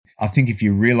I think if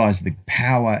you realize the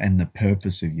power and the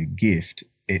purpose of your gift,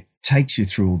 it takes you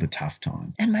through all the tough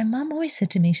times. And my mum always said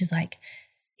to me, she's like,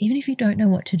 even if you don't know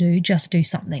what to do, just do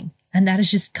something. And that has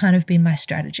just kind of been my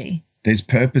strategy. There's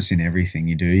purpose in everything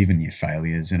you do, even your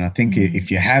failures. And I think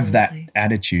if you have that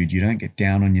attitude, you don't get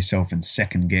down on yourself and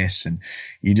second guess, and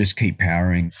you just keep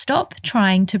powering. Stop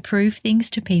trying to prove things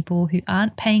to people who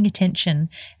aren't paying attention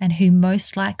and who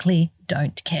most likely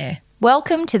don't care.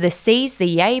 Welcome to the Seize the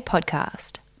Yay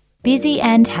podcast. Busy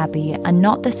and happy are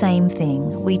not the same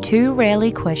thing. We too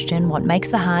rarely question what makes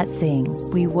the heart sing.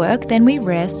 We work, then we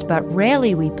rest, but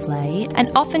rarely we play, and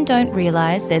often don't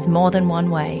realise there's more than one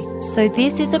way. So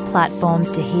this is a platform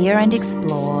to hear and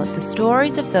explore the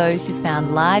stories of those who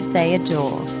found lives they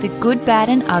adore. The good, bad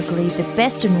and ugly, the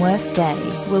best and worst day.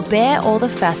 We'll bear all the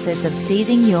facets of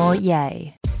seizing your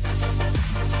yay.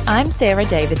 I'm Sarah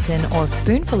Davidson, or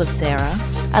Spoonful of Sarah,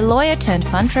 a lawyer turned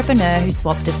funtrepreneur who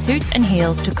swapped the suits and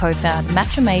heels to co-found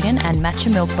Matcha Maiden and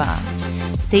Matcha Milk Bar.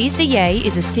 Seize the Yay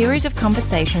is a series of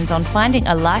conversations on finding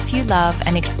a life you love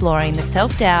and exploring the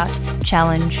self-doubt,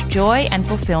 challenge, joy and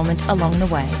fulfillment along the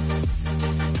way.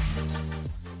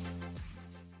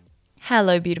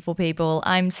 Hello, beautiful people.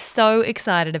 I'm so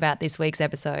excited about this week's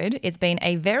episode. It's been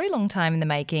a very long time in the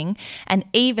making, and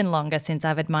even longer since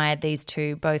I've admired these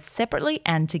two both separately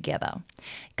and together.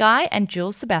 Guy and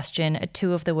Jules Sebastian are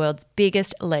two of the world's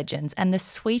biggest legends and the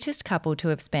sweetest couple to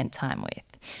have spent time with.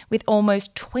 With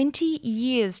almost 20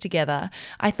 years together,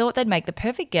 I thought they'd make the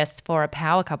perfect guests for a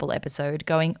power couple episode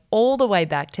going all the way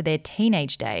back to their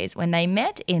teenage days when they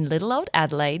met in little old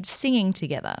Adelaide singing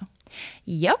together.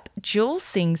 Yup, Jules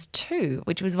sings too,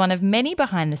 which was one of many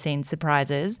behind-the-scenes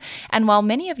surprises. And while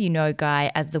many of you know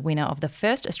Guy as the winner of the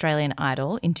first Australian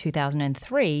Idol in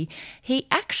 2003, he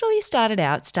actually started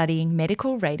out studying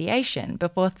medical radiation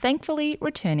before thankfully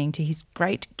returning to his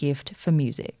great gift for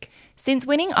music. Since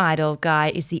winning Idol, Guy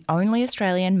is the only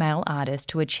Australian male artist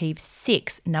to achieve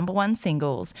 6 number-one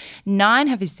singles. 9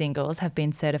 of his singles have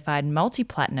been certified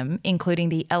multi-platinum, including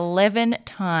the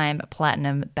 11-time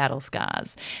platinum Battle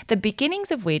Scars, the beginnings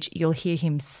of which you'll hear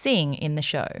him sing in the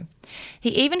show. He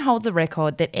even holds a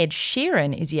record that Ed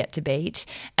Sheeran is yet to beat,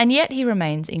 and yet he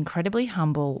remains incredibly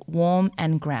humble, warm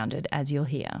and grounded, as you'll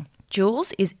hear.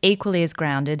 Jules is equally as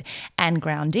grounded and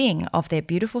grounding of their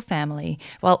beautiful family,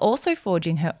 while also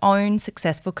forging her own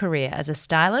successful career as a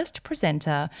stylist,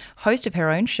 presenter, host of her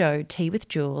own show, Tea with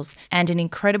Jules, and an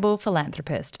incredible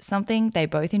philanthropist, something they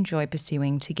both enjoy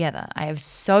pursuing together. I have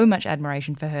so much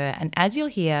admiration for her, and as you'll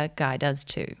hear, Guy does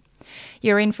too.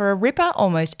 You're in for a ripper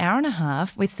almost hour and a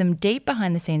half with some deep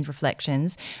behind-the-scenes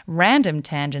reflections, random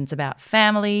tangents about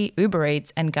family, Uber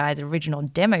Eats and Guy's original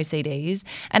demo CDs,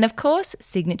 and of course,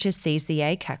 signature Seize the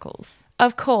Yay cackles.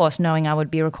 Of course, knowing I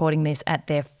would be recording this at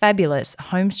their fabulous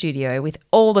home studio with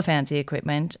all the fancy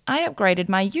equipment, I upgraded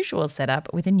my usual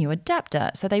setup with a new adapter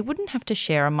so they wouldn't have to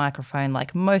share a microphone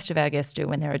like most of our guests do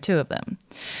when there are 2 of them.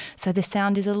 So the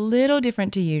sound is a little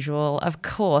different to usual. Of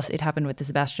course, it happened with the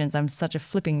Sebastians. I'm such a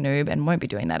flipping noob and won't be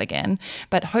doing that again.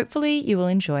 But hopefully you will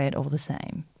enjoy it all the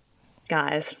same.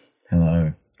 Guys.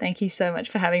 Hello. Thank you so much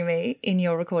for having me in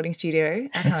your recording studio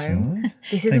at That's home. all right.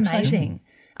 This is Thanks amazing.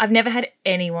 I've never had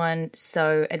anyone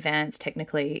so advanced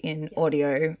technically in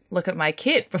audio look at my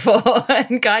kit before.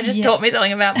 And Guy just taught me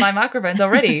something about my microphones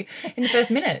already in the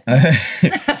first minute.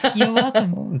 You're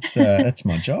welcome. That's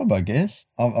my job, I guess.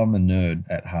 I'm a nerd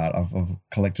at heart. I've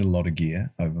collected a lot of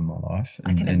gear over my life.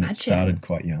 I can imagine. It started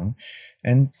quite young.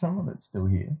 And some of it's still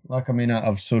here.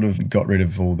 I've sort of got rid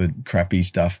of all the crappy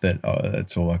stuff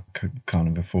that's all I could kind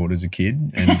of afford as a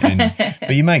kid.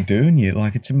 But you make do, and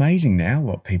it's amazing now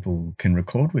what people can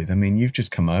record with. I mean, you've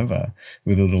just come over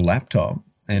with a little laptop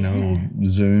and a little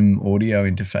Zoom audio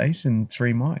interface and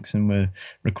 3 mics, and we're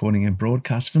recording a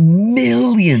broadcast for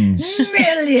millions of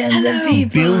people.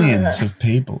 Billions of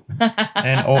people.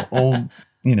 And all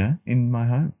in my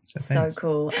home. So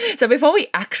cool. So before we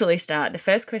actually start, the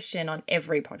first question on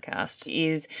every podcast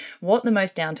is what the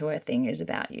most down-to-earth thing is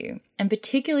about you. And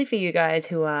particularly for you guys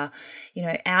who are,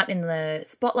 out in the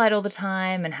spotlight all the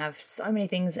time and have so many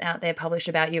things out there published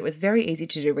about you, it was very easy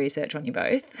to do research on you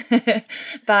both.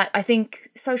 But I think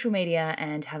social media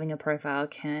and having a profile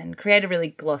can create a really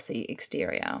glossy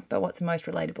exterior. But what's most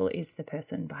relatable is the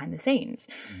person behind the scenes.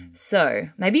 So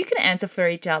maybe you can answer for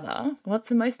each other. What's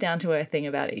the most down-to-earth thing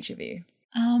about each of you?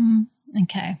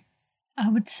 Okay. I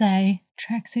would say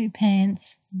tracksuit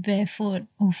pants, barefoot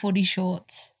or footy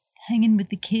shorts, hanging with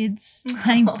the kids,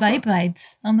 playing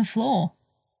Beyblades on the floor.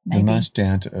 Maybe. The most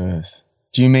down to earth.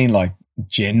 Do you mean like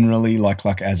generally like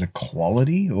as a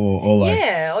quality or like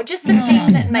yeah, or just the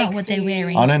thing that not makes what they're you...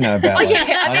 wearing. I don't know about Oh, like,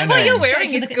 yeah, I mean, don't what know. you're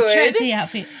wearing is good. The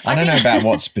outfit. I don't know about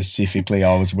what specifically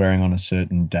I was wearing on a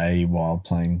certain day while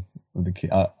playing with the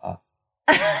kid.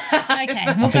 Okay,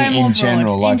 we'll think go in more broad.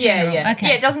 general, In like- general. Yeah. Okay.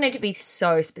 Yeah, it doesn't need to be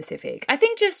so specific. I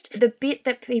think just the bit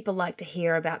that people like to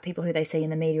hear about people who they see in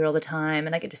the media all the time,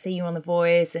 and they get to see you on The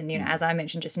Voice, and, you know, as I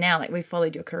mentioned just now, like, we've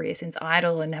followed your career since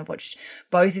Idol and have watched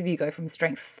both of you go from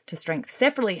strength to strength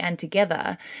separately and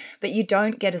together, but you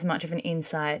don't get as much of an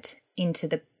insight into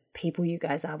the people you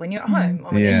guys are when you're at home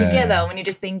or when you're Yeah. together, when you're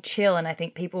just being chill. And I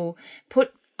think people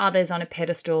put others on a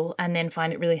pedestal and then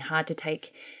find it really hard to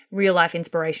take real life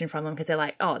inspiration from them because they're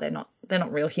like, oh, they're not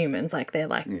real humans, like they're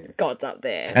like gods up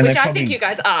there, And which they I think probably- you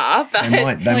guys are. But They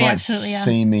might We absolutely are.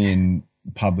 see me in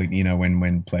public, you know,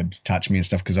 when plebs touch me and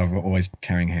stuff, because I'm always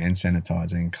carrying hand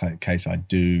sanitizer in case I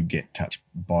do get touched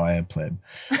by a pleb.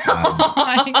 Oh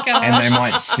my God. And they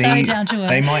might So see down to earth.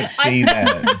 they might see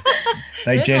that.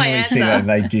 They There's my generally see answer. that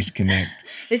they disconnect.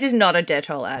 this is not a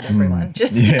Dettol ad, everyone.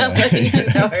 Just Yeah. letting you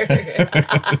know.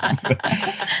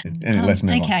 And let's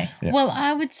move okay. on. Yeah. Well,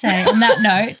 I would say on that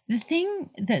note, the thing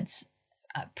that's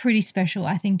pretty special,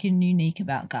 I think, and unique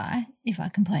about Guy, if I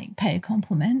can pay a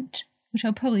compliment, which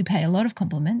I'll probably pay a lot of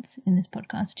compliments in this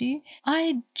podcast to you,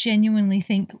 I genuinely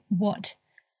think what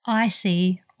I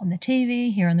see on the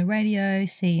TV, hear on the radio,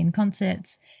 see in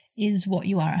concerts is what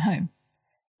you are at home.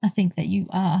 I think that you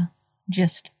are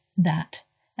just that.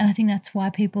 And I think that's why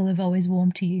people have always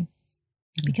warmed to you.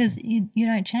 Because you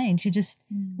don't change. You just,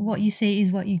 what you see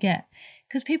is what you get.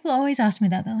 Because people always ask me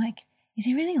that. They're like, is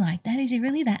he really like that? Is he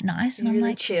really that nice? He's And I'm really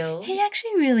like, chill. he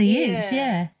actually really is, Yeah.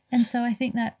 yeah. And so I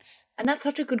think that's, And that's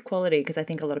such a good quality because I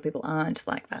think a lot of people aren't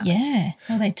like that. yeah.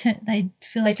 Well, they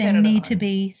feel like they turn it need to on.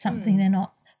 be something they're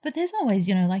not. But there's always,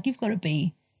 you know, like you've got to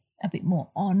be a bit more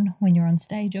on when you're on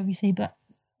stage, obviously. But,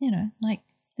 you know, like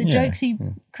the Yeah, jokes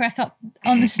you crack up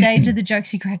on the stage are the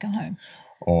jokes you crack at home.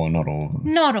 Or not all of them.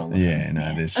 Not all of Yeah, them.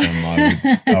 no, there's some I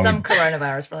There's would some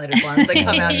coronavirus related ones that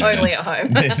come out only at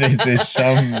home. there's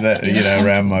some that, you know,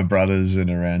 around my brothers and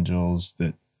around Jules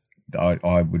that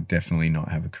I would definitely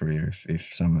not have a career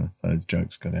if some of those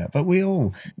jokes got out. But we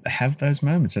all have those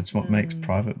moments. That's what makes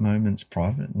private moments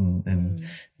private. And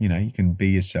you know, you can be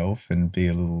yourself and be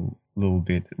a little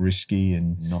bit risky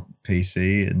and not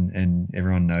PC and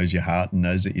everyone knows your heart and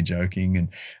knows that you're joking.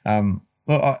 And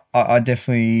look, I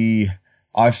definitely...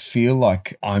 I feel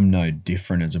like I'm no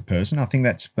different as a person. I think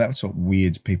that's what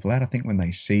weirds people out. I think when they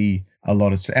see a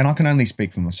lot of, and I can only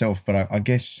speak for myself, but I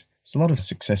guess it's a lot of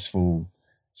successful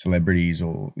celebrities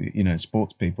or, you know,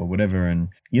 sports people or whatever, and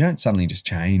you don't suddenly just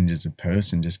change as a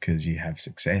person just because you have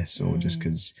success or just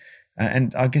because,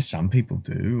 and I guess some people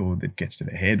do, or that gets to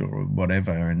their head or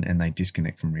whatever, and they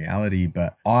disconnect from reality.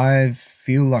 But I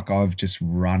feel like I've just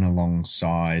run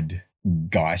alongside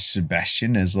Guy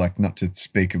Sebastian, as like, not to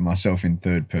speak of myself in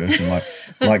third person,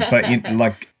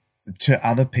 but to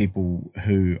other people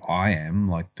who I am,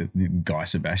 like the Guy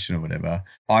Sebastian or whatever,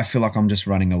 I feel like I'm just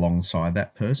running alongside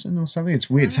that person or something. It's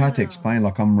weird. It's hard to explain.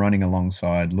 Like I'm running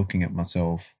alongside, looking at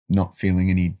myself, not feeling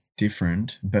any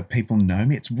different, but people know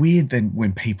me. It's weird then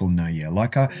when people know you.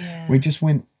 Like we just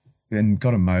went and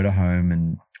got a motorhome,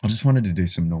 and I just wanted to do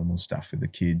some normal stuff with the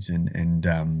kids, and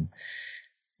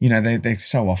you know, they're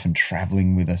so often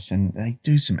traveling with us, and they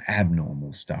do some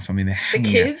abnormal stuff. I mean, they're hanging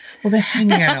out. kids? Well, they're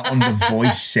hanging out on the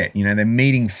Voice set. You know, they're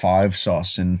meeting Five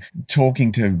Sauce and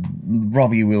talking to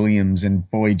Robbie Williams and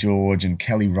Boy George and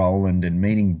Kelly Rowland and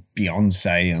meeting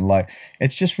Beyonce, and like,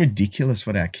 it's just ridiculous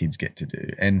what our kids get to do.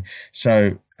 And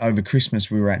so over Christmas,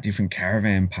 we were at different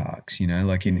caravan parks, you know,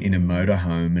 like in a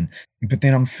motorhome, but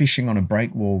then I'm fishing on a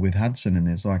break wall with Hudson, and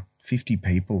there's like 50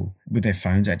 people with their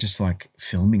phones out just like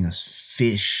filming us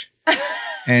fish.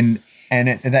 and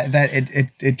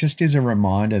it just is a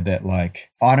reminder that like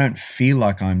I don't feel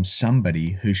like I'm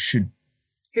somebody who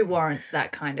warrants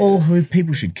that kind of, or who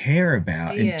people should care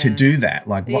about and to do that.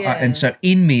 Like, and so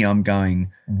in me, I'm going,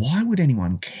 why would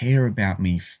anyone care about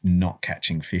me not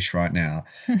catching fish right now?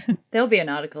 There'll be an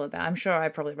article about, I'm sure I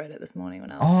probably read it this morning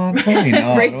when I was probably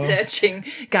not. researching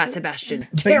Guy Sebastian,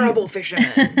 terrible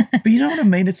fisherman. But you know what I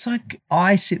mean? It's like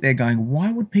I sit there going,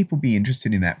 why would people be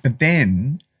interested in that? But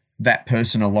then that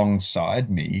person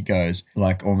alongside me goes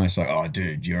like, almost like, oh,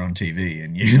 dude, you're on TV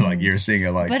and you're a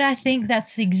singer. Like, but I think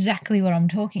that's exactly what I'm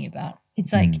talking about.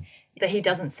 It's like, That he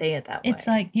doesn't see it that way. it's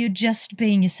like you're just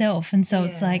being yourself. And so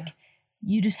it's like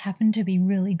you just happen to be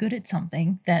really good at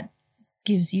something that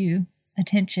gives you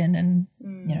attention and,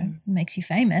 you know, makes you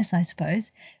famous, I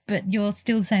suppose, but you're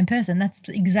still the same person. That's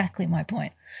exactly my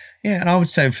point. Yeah, and I would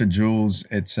say for Jules,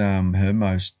 it's her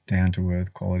most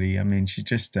down-to-earth quality. I mean, she's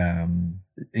just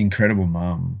incredible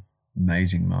mum,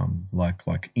 amazing mum,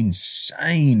 like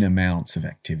insane amounts of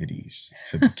activities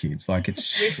for the kids. Like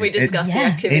it's we discussed the it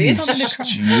activities. is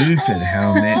stupid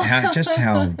how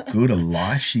good a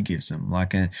life she gives them.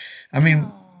 Like, I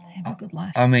mean. They have a good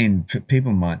life. I mean,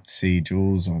 people might see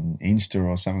Jules on Insta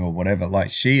or something or whatever. Like,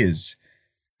 she is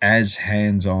as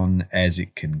hands-on as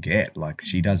it can get. Like,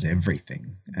 she does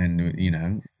everything. And, you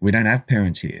know, we don't have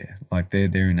parents here. Like,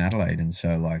 they're in Adelaide. And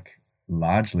so, like,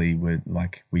 largely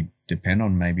we depend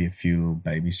on maybe a few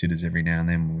babysitters every now and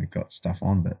then when we've got stuff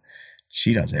on. But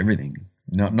she does everything.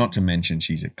 Not to mention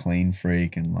she's a clean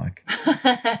freak and like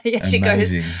yeah, she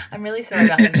amazing. goes, I'm really sorry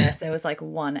about the mess. There was like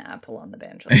one apple on the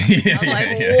bench. I was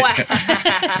like,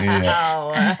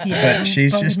 wow. Yeah. But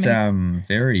she's bothered just me.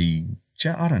 very,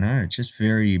 I don't know, just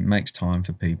very, makes time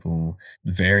for people,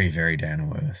 very, very down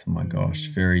to earth. Oh my gosh,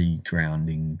 very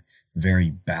grounding, very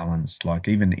balanced. Like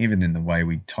even in the way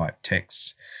we type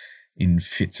texts in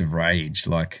fits of rage,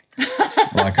 like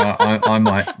I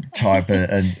might type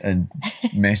a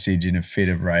message in a fit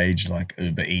of rage like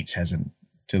Uber Eats hasn't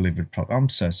delivered properly. I'm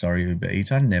so sorry, Uber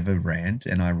Eats. I never rant,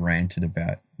 and I ranted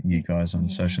about you guys on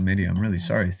social media. I'm really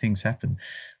sorry. Things happen.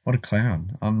 What a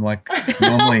clown. I'm like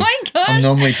normally I'm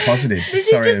normally positive. This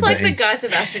sorry, is just Uber like the Eats. Guy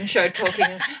Sebastian show talking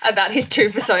about his two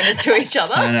personas to each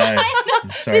other. I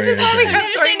know. Sorry, This is why we Uber have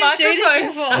Eats. three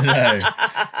microphones.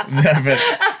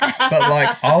 but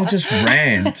like I'll just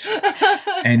rant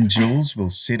and Jules will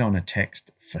sit on a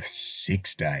text for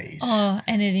 6 days. Oh,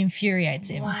 and it infuriates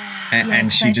him. Wow.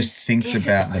 And she I just thinks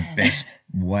about the discipline. best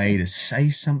way to say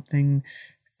something.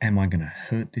 Am I going to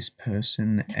hurt this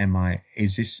person? Am I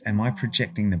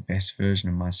projecting the best version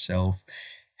of myself?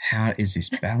 How is this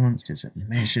balanced? Is it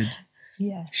measured?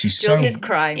 Yeah. She's Jules so is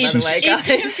crying, by the way, guys.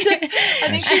 I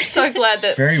think she's so glad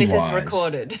that Very this wise. is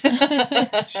recorded.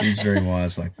 she's very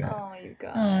wise like that. Oh, you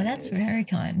guys. Oh, that's very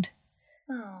kind.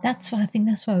 Oh. That's why I think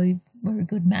that's why we're a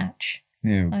good match.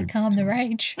 Yeah, I good. calm the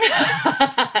rage.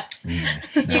 Yeah.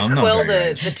 No, You I'm not quill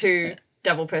very the ragey. two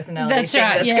double personality That's thing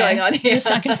right. that's yeah. going on here. Just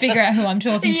so I can figure out who I'm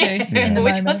talking to in the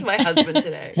Which moment. one's my husband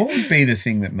today? What would be the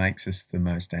thing that makes us the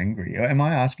most angry? Am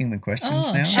I asking the questions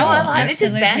Oh, now? sure. Oh, I like this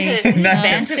is Absolutely. banter. This is No,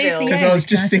 Banterville. Because Yeah, I was it's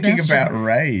just nice thinking Sebastian. about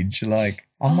rage. Like,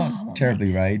 I'm Oh, not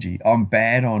terribly ragey. I'm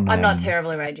bad on. I'm not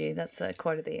terribly ragey. That's a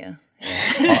quote of the year.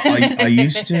 I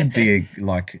used to be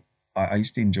I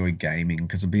used to enjoy gaming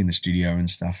because I'd be in the studio and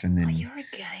stuff, and then Oh, you're a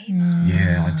gamer.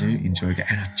 yeah, I do enjoy it,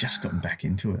 and I've just gotten back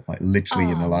into it. Like literally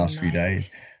in the Oh, last few mate.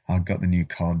 days, I got the new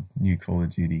Call of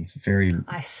Duty. It's very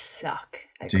I suck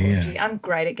at Do Call of you? Duty. I'm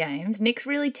great at games. Nick's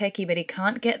really techie, but he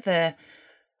can't get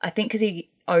I think because he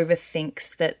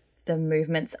overthinks that the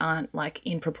movements aren't like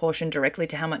in proportion directly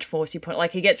to how much force you put.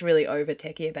 Like he gets really over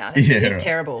techie about it. So Yeah, he's right.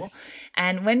 terrible.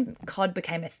 And when COD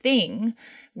became a thing,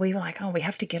 we were like, oh, we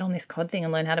have to get on this COD thing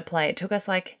and learn how to play. It took us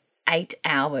like 8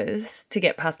 hours to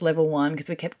get past level 1 because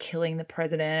we kept killing the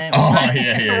president and Oh, trying to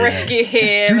yeah. rescue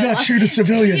him. do and, not like, shoot a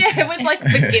civilian. yeah, it was like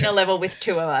beginner level with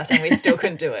 2 of us and we still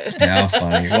couldn't do it. How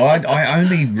funny. Well, I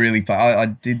only really play. I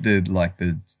did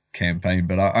the campaign,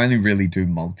 but I only really do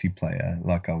multiplayer.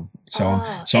 Like I'm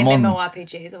on.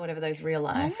 MMORPGs or whatever those real Oh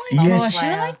life. my Yes. gosh,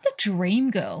 you're like the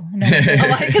dream girl. No, I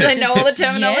like because I know all the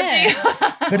terminology.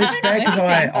 Yeah. But it's bad because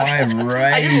I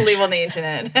rage. I just live on the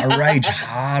internet. I rage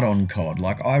hard on COD.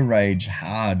 Like I rage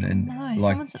hard and no,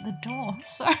 like. someone's at the door.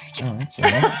 Sorry. Oh, that's all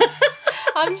right.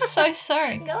 I'm so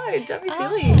sorry. No, don't be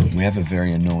silly. We have a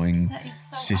very annoying That is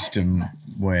so system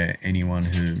where anyone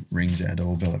who rings our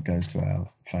doorbell, it goes to our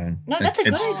phone. No, that's a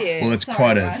good It's- idea. Well, it's Sorry,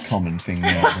 quite a guys. common thing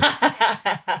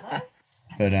now.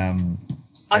 But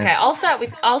Okay, I'll start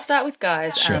with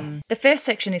guys. Sure. The first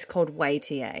section is called Way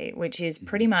TA, which is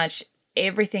pretty much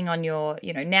everything on your,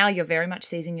 now you're very much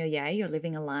seizing your yay. You're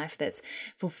living a life that's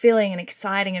fulfilling and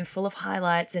exciting and full of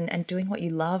highlights and doing what you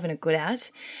love and are good at.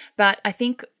 But I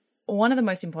think one of the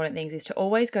most important things is to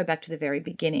always go back to the very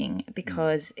beginning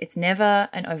because it's never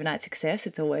an overnight success.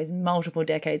 It's always multiple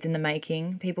decades in the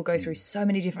making. People go through so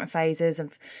many different phases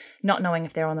of not knowing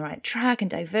if they're on the right track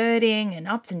and diverting and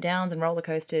ups and downs and roller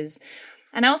coasters.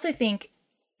 And I also think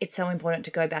it's so important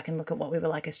to go back and look at what we were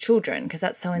like as children because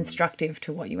that's so instructive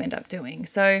to what you end up doing.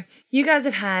 So you guys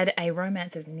have had a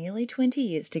romance of nearly 20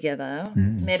 years together,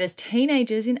 met as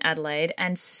teenagers in Adelaide,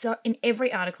 and so in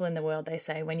every article in the world they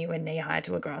say when you were knee-high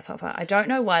to a grasshopper. I don't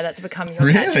know why that's become your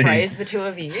Really? catchphrase, the two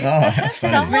of you. oh, how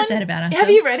funny. I read that about ourselves. Have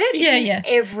you read it? It's Yeah, in yeah.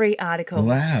 every article.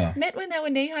 Wow. Met when they were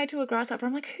knee-high to a grasshopper.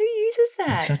 I'm like, who uses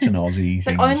that? Such an Aussie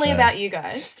But thing. to only say. about you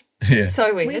guys. Yeah.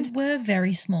 So We weird. were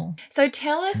very small. So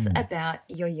tell us Hmm. about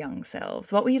your young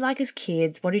selves. What were you like as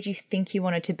kids? What did you think you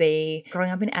wanted to be?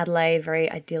 Growing up in Adelaide,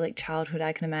 very idyllic childhood,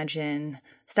 I can imagine.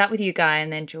 Start with you, Guy,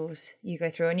 and then Jules, you go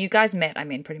through. And you guys met, I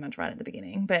mean, pretty much right at the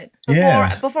beginning. But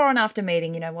before and after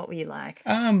meeting, what were you like?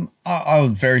 I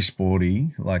was very sporty,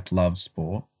 like loved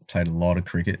sport, played a lot of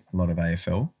cricket, a lot of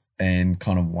AFL, and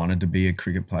kind of wanted to be a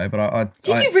cricket player. But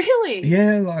Did you really?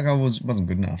 Yeah, like I wasn't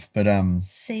good enough. But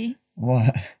See,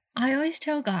 what? I always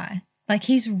tell Guy, like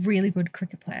he's a really good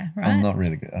cricket player, right? I'm not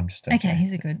really good. I'm just Okay,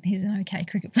 he's an okay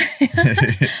cricket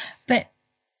player. But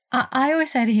I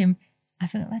always say to him, I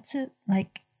feel that's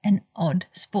an odd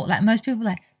sport. Like most people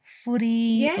like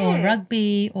footy or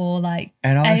rugby or like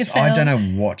And AFL. I don't know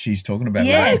what she's talking about.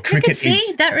 Yeah, like, cricket see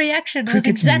is that reaction was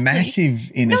cricket's exactly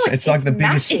massive in it's like the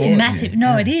biggest massive. sport. It's massive. Yeah.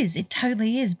 No, Yeah. it is. It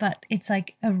totally is. But it's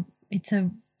like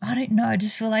I don't know. I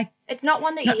just feel like It's not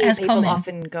one that you Not hear as people common.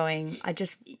 often going, I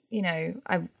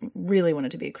really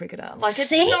wanted to be a cricketer. Like, it's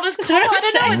See? just not as That's common. what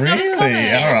I I'm don't know. It's not as saying. common.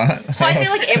 Really? All right. So I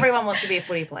feel like everyone wants to be a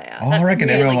footy player. Oh, That's I reckon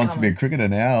really everyone wants to be a common. cricketer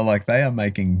now. Like they are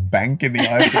making bank in the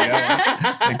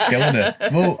IPL. They're killing it.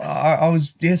 Well, I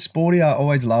was sporty. I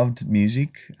always loved music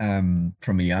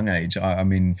from a young age. I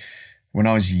mean, when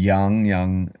I was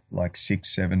young, like 6,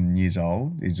 7 years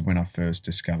old, is when I first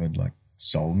discovered like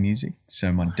soul music.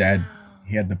 So my dad,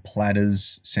 he had the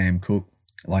Platters, Sam Cooke.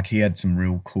 Like he had some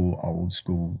real cool old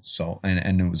school soul,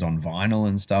 and it was on vinyl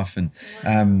and stuff. And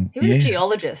He was a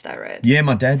geologist, I read. yeah,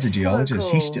 my dad's a So geologist.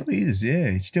 cool. He still is.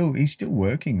 Yeah, he's still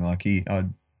working. Like I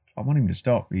want him to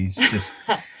stop. He's just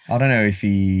I don't know if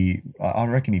I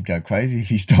reckon he'd go crazy if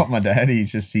he stopped my dad.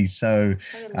 He's so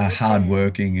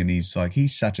hardworking, and he's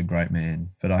such a great man.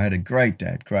 But I had a great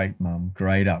dad, great mum,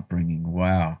 great upbringing.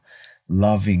 Wow.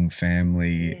 Loving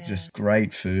family, just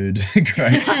great food,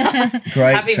 great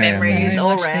Happy family. memories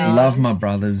all round. Love my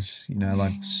brothers,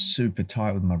 like super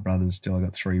tight with my brothers. Still, I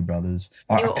got 3 brothers.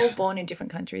 You were all born in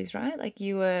different countries, right? Like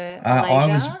you were Malaysia? I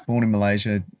was born in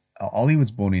Malaysia. Ollie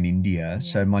was born in India.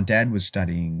 So my dad was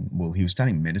studying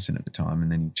medicine at the time,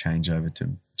 and then he changed over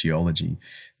to geology.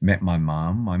 Met my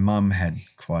mum. My mum had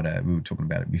we were talking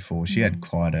about it before, she had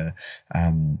quite a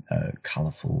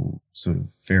colourful, sort of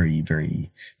very,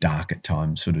 very dark at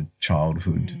times sort of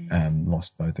childhood.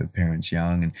 Lost both her parents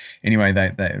young. And anyway,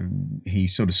 he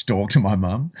sort of stalked my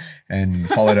mum and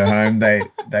followed her home.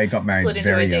 They got married Slid into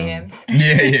very her young. DMs.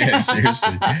 Yeah,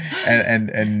 seriously.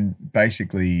 And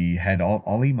basically had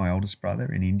Ollie, my oldest brother,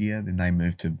 in India. Then they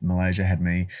moved to Malaysia, had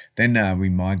me. Then we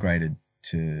migrated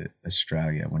to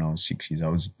Australia when I was 6 years old.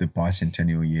 It was the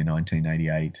bicentennial year,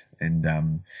 1988.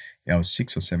 And I was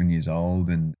 6 or 7 years old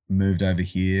and moved over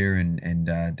here. And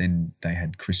then they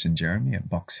had Chris and Jeremy at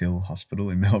Box Hill Hospital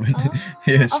in Melbourne.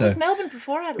 Was Melbourne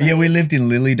before Adelaide? Yeah, we lived in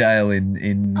Lilydale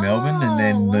in Melbourne, and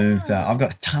then wow. moved. I've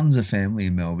got tons of family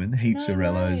in Melbourne, heaps of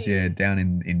rellos. way. Yeah, down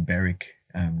in Berwick.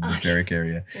 The Berwick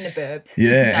area. In the burbs.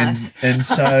 Yeah, Nice. and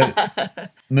so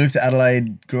moved to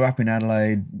Adelaide, grew up in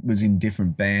Adelaide, was in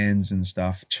different bands and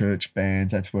stuff, church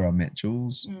bands. That's where I met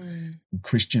Jules.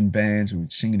 Christian bands, we were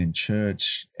singing in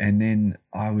church. And then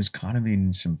I was kind of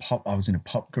in some pop. I was in a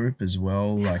pop group as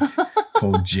well, like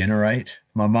called Generate.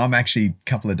 My mum actually a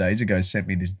couple of days ago sent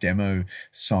me this demo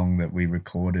song that we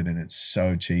recorded, and it's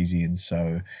so cheesy and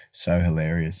so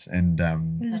hilarious. And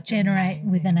it was Generate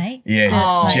with an 8. yeah,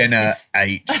 Oh. Jenna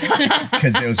 8,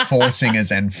 because there was 4 singers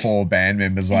and 4 band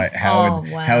members. Like how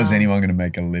is anyone going to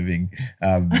make a living?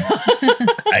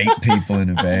 8 people in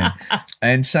a band.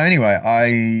 And so anyway,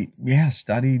 I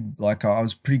studied. Like I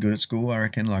was pretty good at school, I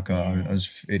reckon. Like I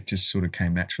was, it just sort of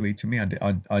came naturally to me.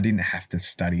 I didn't have to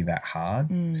study that hard.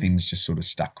 Things just sort of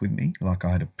stuck with me. Like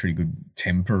I had a pretty good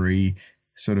temporary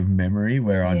sort of memory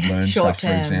where I'd learn stuff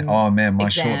for exam. Oh man, my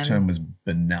short term was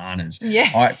bananas.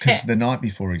 Yeah. Because the night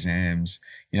before exams,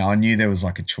 I knew there was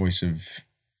like a choice of,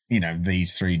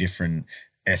 these 3 different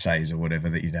essays or whatever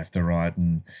that you'd have to write.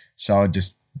 And so I'd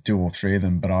just do all 3 of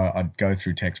them, but I'd go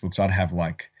through textbooks.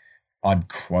 I'd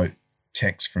quote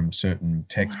text from certain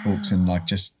textbooks and like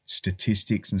just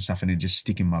statistics and stuff, and it'd just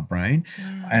stick in my brain.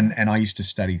 And I used to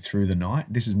study through the night.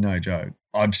 This is no joke.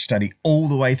 I'd study all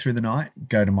the way through the night,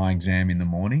 go to my exam in the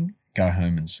morning, go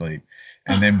home and sleep.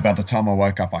 And then by the time I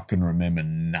woke up, I couldn't remember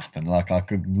nothing. Like I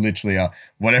could literally,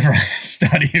 whatever I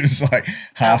studied, it was like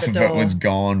half of it was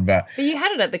gone. But you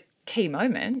had it at the key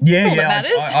moment. Yeah,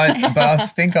 That's all that matters. but I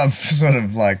think I've sort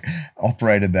of like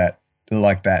operated that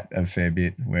like that a fair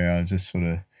bit, where I just sort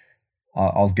of,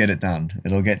 I'll get it done.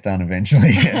 It'll get done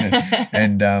eventually.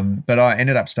 But I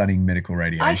ended up studying medical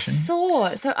radiation. I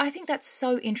saw. So I think that's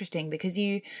so interesting because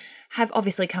you have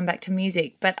obviously come back to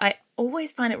music, but I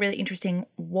always find it really interesting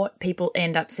what people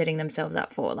end up setting themselves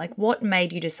up for. Like, what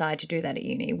made you decide to do that at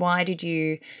uni? Why did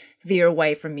you veer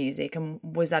away from music? And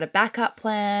was that a backup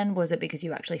plan? Was it because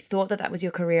you actually thought that that was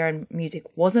your career and music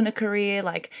wasn't a career?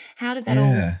 Like, how did that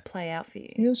all play out for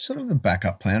you? It was sort of a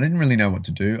backup plan. I didn't really know what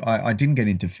to do. I didn't get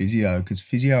into physio because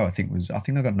physio I think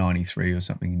I got 93 or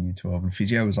something in year 12, and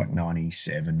physio was like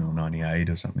 97 or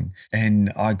 98 or something.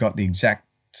 And I got the exact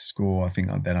score I think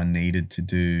that I needed to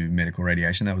do medical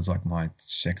radiation. That was like my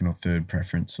second or third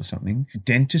preference or something.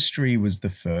 Dentistry was the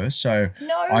first. So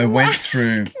I went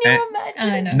through. Can you imagine?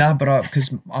 I know. No, but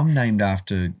because I'm named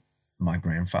after my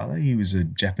grandfather. He was a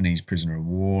Japanese prisoner of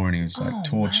war, and he was like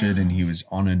tortured, and he was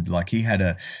honored. Like he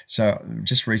had so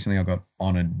just recently I got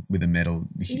honored with a medal.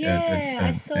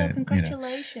 I saw.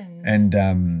 Congratulations. You know.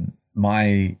 And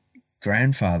my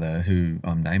grandfather, who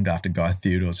I'm named after, Guy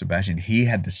Theodore Sebastian, he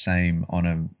had the same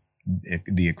honor,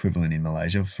 the equivalent in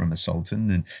Malaysia, from a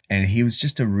sultan, and he was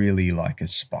just a really like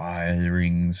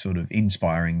aspiring, sort of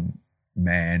inspiring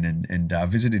man, and I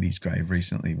visited his grave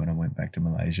recently when I went back to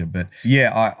Malaysia. But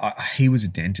yeah, he was a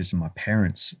dentist, and my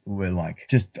parents were like,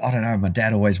 just, I don't know, my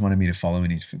dad always wanted me to follow in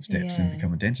his footsteps and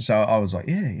become a dentist. So I was like,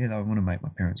 yeah, I want to make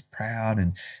my parents proud.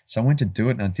 And so I went to do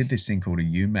it, and I did this thing called a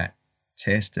UMAT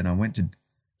test, and I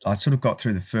sort of got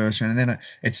through the first round, and then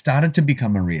it started to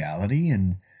become a reality,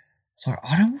 and it's like,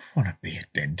 I don't want to be a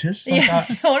dentist.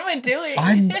 Like, what am I doing?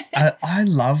 I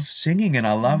love singing, and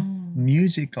I love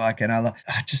music, like, and I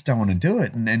just don't want to do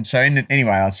it. And so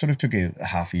anyway, I sort of took a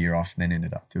half a year off, and then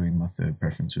ended up doing my third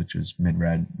preference, which was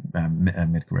medical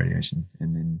radiation,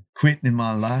 and then quit in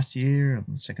my last year,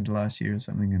 second to last year or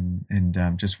something,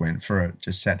 and just went for it.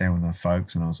 Just sat down with my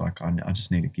folks, and I was like, I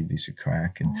just need to give this a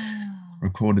crack, and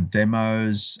recorded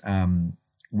demos.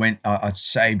 I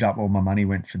saved up all my money,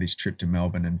 went for this trip to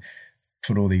Melbourne, and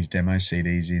put all these demo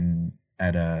CDs in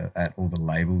at all the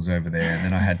labels over there,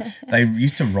 and then they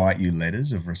used to write you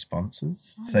letters of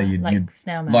responses. So you'd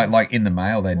snail mail. like in the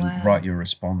mail, they'd write your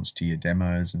response to your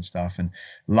demos and stuff. And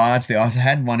largely, I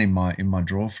had one in my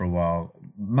drawer for a while.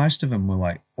 Most of them were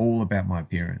like all about my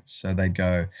appearance. So they'd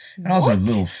go, and I was a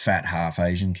little fat half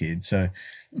Asian kid, so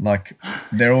like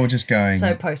they're all just going,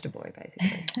 so poster boy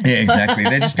basically. Yeah, exactly.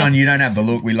 They're just going, you don't have the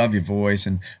look, we love your voice.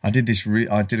 And I did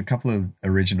I did a couple of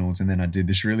originals, and then I did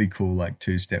this really cool like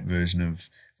 2-step version of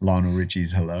Lionel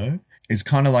Richie's Hello. It's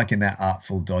kind of like in that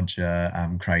Artful Dodger,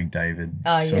 Craig David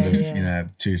sort of, you know,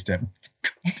 2-step.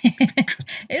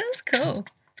 It was cool.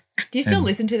 Do you still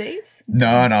listen to these? No,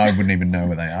 I wouldn't even know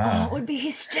where they are. Oh, it would be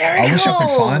hysterical. I wish I could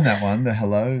find that one, the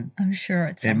Hello. I'm sure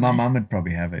it's my mum would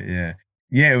probably have it, yeah.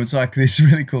 Yeah, it was like this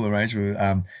really cool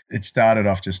arrangement. It started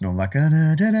off just normal, like, in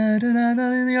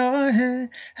your head.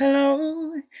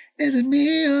 Hello, is it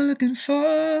me you're looking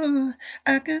for?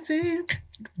 I can see.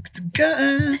 It's a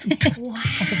breakdown.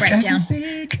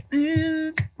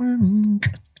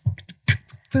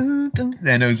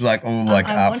 And it was like all like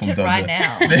I want it right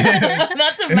now.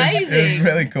 That's amazing. It was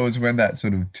really cool. It was when that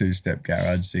sort of 2-step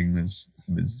garage thing was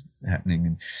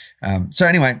happening. And so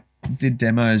anyway, did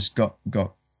demos, got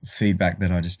feedback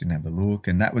that I just didn't have the look,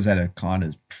 and that was at a kind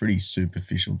of pretty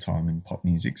superficial time in pop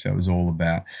music. So it was all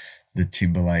about the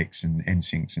Timberlakes and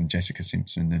NSYNCs and Jessica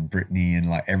Simpson and Britney, and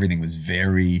like everything was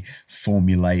very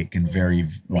formulaic and very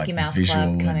like Mickey Mouse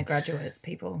visual Club kind of graduates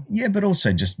people. Yeah, but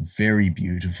also just very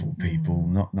beautiful people,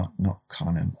 not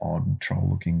kind of odd troll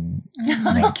looking. Oh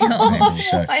my God.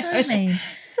 People.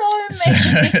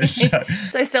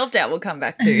 So self-doubt will come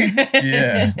back too.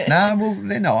 Yeah. No, well,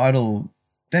 then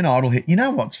Idol hit. You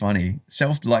know what's funny?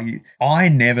 I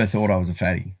never thought I was a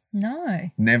fatty.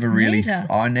 No. Never really. Neither.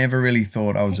 I never really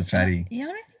thought I was a fatty. Yeah, I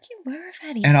don't think you were a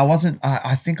fatty. And I wasn't.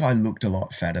 I think I looked a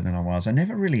lot fatter than I was. I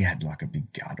never really had like a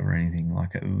big gut or anything.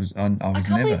 Like it was. I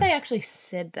can't believe they actually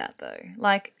said that though.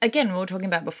 Like again, we were talking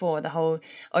about before the whole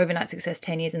overnight success,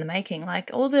 10 years in the making.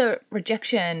 Like all the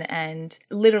rejection and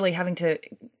literally having to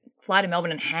fly to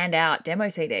Melbourne and hand out demo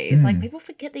CDs. Like people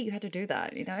forget that you had to do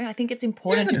that, you know? I think it's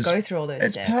important to go through all those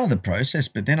steps. It's part of the process,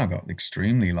 but then I got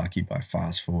extremely lucky by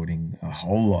fast forwarding a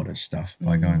whole lot of stuff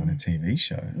by going on a TV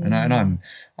show. And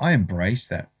I embrace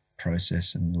that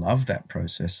process and love that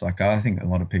process. Like I think a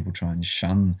lot of people try and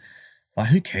shun, like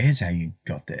who cares how you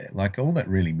got there? Like all that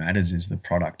really matters is the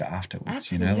product afterwards.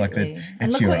 Absolutely. You know, like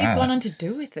and look what you've gone on to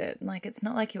do with it. Like it's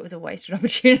not like it was a wasted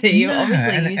opportunity. You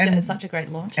obviously used it as such a great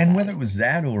launch. And whether it was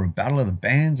that or a battle of the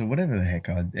bands or whatever the heck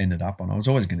I ended up on, I was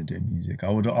always going to do music. I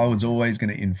was always going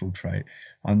to infiltrate.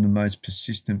 I'm the most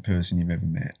persistent person you've ever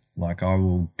met. Like I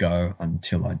will go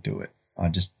until I do it. I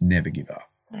just never give up.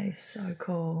 That is so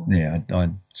cool. Yeah, I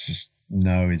just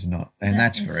no is not, and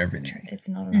that's That for is everything. true. It's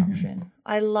not an option.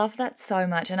 I love that so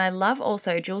much. And I love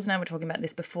also, Jules and I were talking about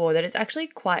this before, that it's actually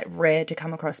quite rare to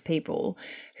come across people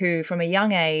who from a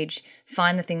young age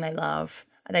find the thing they love,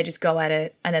 they just go at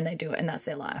it and then they do it and that's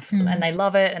their life. And they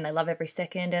love it and they love every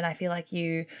second. And I feel like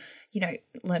you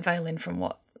learned violin from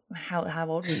what? How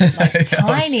old were you? Like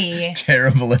tiny.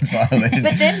 Terrible at violin.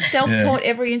 But then self-taught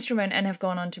every instrument and have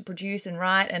gone on to produce and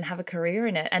write and have a career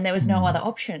in it. And there was no other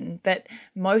option. But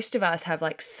most of us have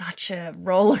like such a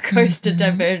roller coaster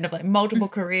diversion of like multiple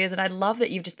careers. And I love that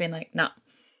you've just been like, nah,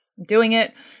 I'm doing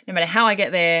it. No matter how I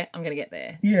get there, I'm going to get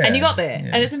there. Yeah, And you got there.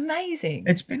 yeah. And it's amazing.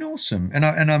 It's been awesome. And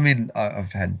I mean,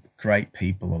 I've had great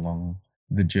people along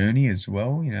the journey as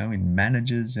well, in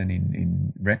managers and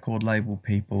in record label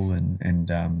people and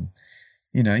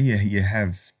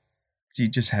you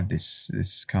just have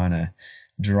this kind of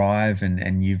drive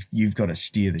and you've got to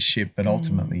steer the ship, but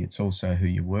ultimately it's also who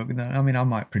you work with. I mean, I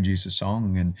might produce a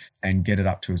song and get it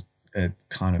up to a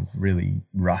kind of really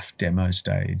rough demo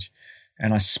stage,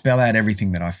 and I spell out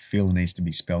everything that I feel needs to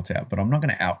be spelt out, but I'm not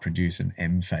going to outproduce an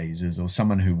M-Phases or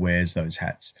someone who wears those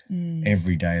hats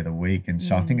every day of the week. And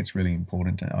so I think it's really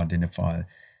important to identify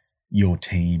your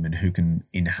team and who can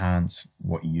enhance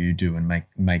what you do and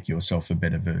make yourself a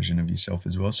better version of yourself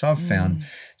as well. So I've found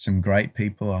some great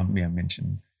people. I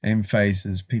mentioned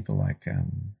M-Phases, people like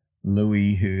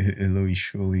Louis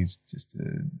Schuley's just,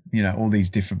 all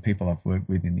these different people I've worked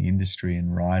with in the industry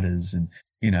and writers and,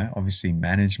 obviously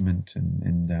management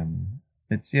and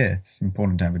it's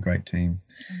important to have a great team.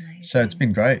 Amazing. So it's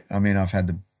been great. I mean, I've had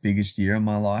the biggest year of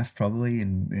my life probably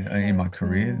in my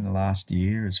career in the last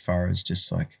year, as far as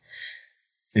just like,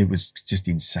 it was just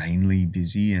insanely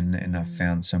busy and I've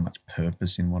found so much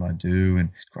purpose in what I do, and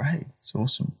it's great. It's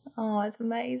awesome. Oh, it's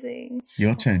amazing.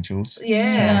 Your turn, Jules.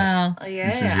 Yeah. Tell us. Wow. Oh,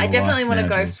 This is yeah. your I definitely life want to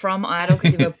now, go Jules. from Idol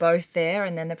because you were both there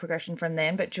and then the progression from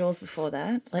then. But Jules, before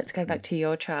that, let's go back to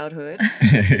your childhood.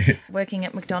 Working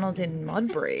at McDonald's in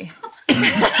Modbury.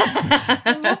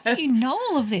 I love that you know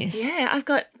all of this. Yeah, I've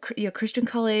got your Christian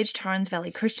College, Torrens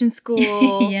Valley Christian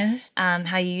School. Yes.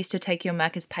 How you used to take your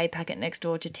Macca's pay packet next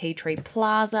door to Tea Tree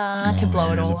Plaza to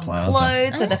blow it yeah, all the on plaza.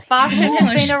 clothes. So the fashion has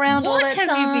been around all what that have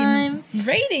time. you been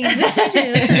reading? This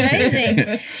is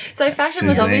amazing. So fashion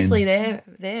was Suzanne. obviously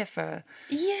there for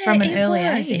Yeah, From an it early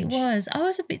was. age. It was. I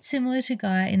was a bit similar to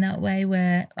Guy in that way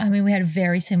where, we had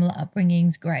very similar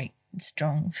upbringings, great,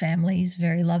 strong families,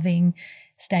 very loving,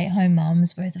 stay-at-home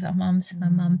mums, both of our mums.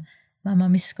 My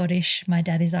mum is Scottish, my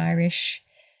dad is Irish.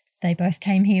 They both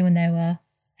came here when they were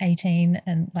 18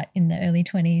 and like in the early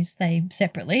 20s. They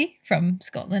separately from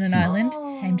Scotland and Ireland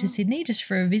came to Sydney just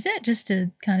for a visit, just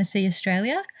to kind of see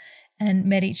Australia, and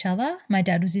met each other. My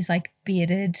dad was this like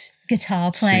bearded,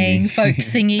 guitar playing, folk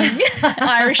singing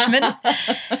Irishman,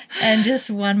 and just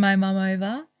won my mum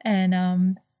over.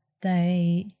 And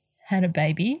they had a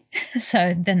baby.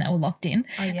 So then they were locked in.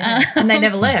 Oh yeah, and they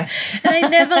never left. They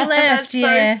never left. That's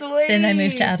yeah. so sweet. Then they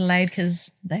moved to Adelaide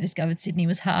because they discovered Sydney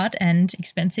was hard and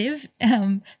expensive.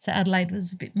 So Adelaide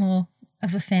was a bit more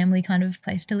of a family kind of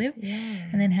place to live. Yeah.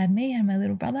 And then had me and my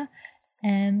little brother,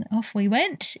 and off we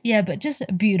went. Yeah, but just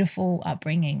a beautiful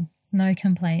upbringing. No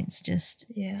complaints. Just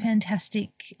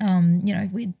fantastic.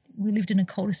 We lived in a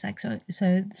cul-de-sac,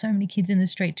 so many kids in the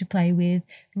street to play with.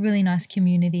 Really nice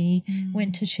community.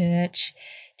 Went to church.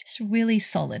 Just really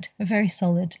solid. A very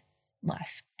solid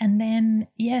life. And then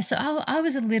so I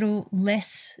was a little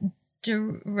less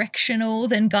directional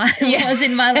than Guy was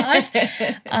in my life.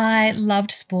 I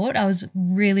loved sport. I was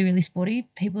really, really sporty.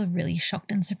 People are really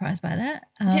shocked and surprised by that.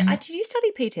 Did you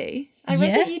study PT? I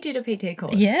read that you did a PT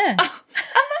course. Yeah. Oh,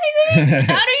 amazing.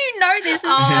 How do you know this?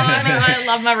 I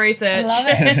love my research. Love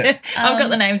it. I've got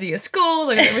the names of your schools.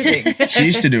 I've got everything. She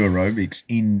used to do aerobics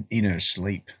in her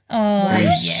sleep. Oh, It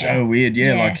was so weird.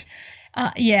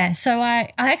 So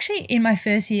I actually, in my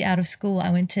first year out of school, I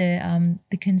went to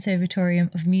the Conservatorium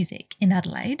of Music in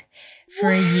Adelaide for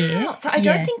a year. So I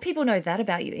don't think people know that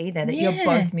about you either, that you're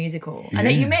both musical and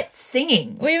that you met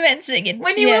singing We met singing.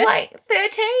 when you were like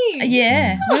 13.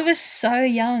 Yeah, we were so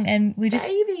young and we just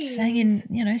Babies.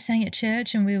 sang at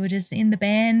church, and we were just in the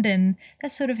band, and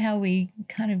that's sort of how we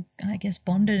kind of, I guess,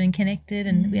 bonded and connected,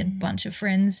 and we had a bunch of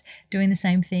friends doing the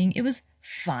same thing. It was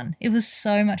fun. It was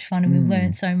so much fun, and we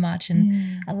learned so much,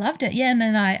 and I loved it. Yeah, and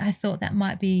then I thought that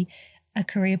might be a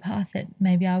career path that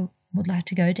maybe I would like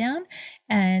to go down.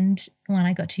 And when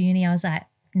I got to uni, I was like,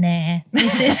 nah,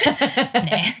 this is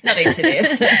Not into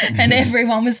this. and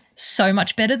everyone was so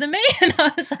much better than me, and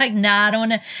I was like, nah, I don't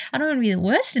want to be the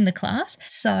worst in the class.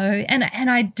 So and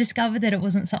I discovered that it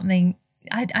wasn't something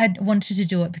I wanted to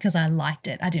do it because I liked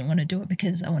it. I didn't want to do it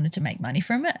because I wanted to make money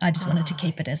from it. I just wanted to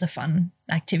keep it as a fun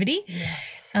activity.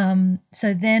 Yes.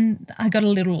 So then I got a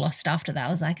little lost after that. I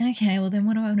was like, okay, well then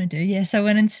what do I want to do? Yeah, so I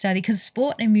went and studied because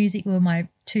sport and music were my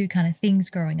two kind of things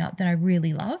growing up that I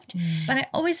really loved. But I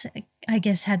always, I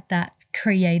guess, had that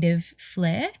creative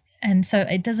flair. And so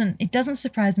it doesn't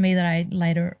surprise me that I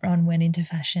later on went into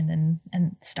fashion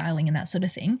and styling and that sort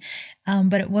of thing.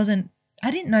 But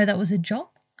I didn't know that was a job.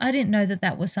 I didn't know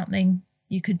that was something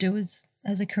you could do as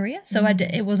a career. So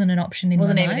it wasn't an option in my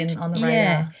mind. Wasn't even on the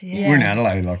radar. Yeah. We're in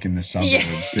Adelaide, like in the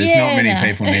suburbs. There's not many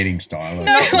people neeting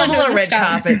stylists. Not a lot of red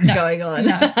carpets going on.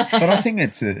 No. But I think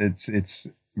it's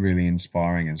really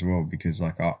inspiring as well because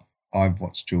like I've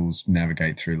watched Jules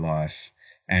navigate through life,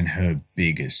 and her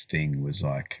biggest thing was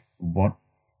like, what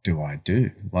do I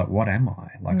do? Like, what am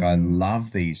I? Like, I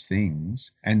love these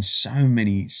things. And there's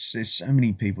so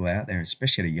many people out there,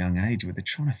 especially at a young age, where they're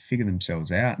trying to figure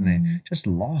themselves out and they're just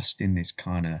lost in this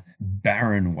kind of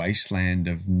barren wasteland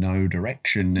of no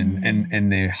direction.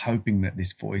 And they're hoping that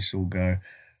this voice will go,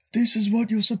 this is what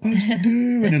you're supposed to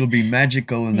do. And it'll be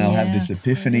magical and they'll have this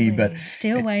epiphany. Totally. But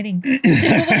Still waiting. For that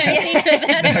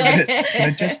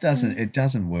voice. but it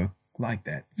doesn't work like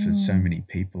that for so many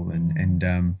people.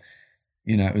 And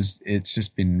you know, it's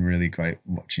just been really great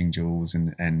watching Jules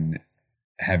and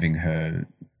having her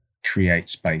create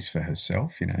space for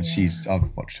herself. You know,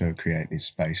 I've watched her create this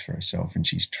space for herself, and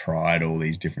she's tried all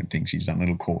these different things. She's done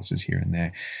little courses here and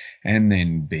there, and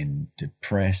then been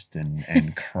depressed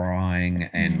and crying,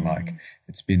 and like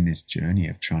it's been this journey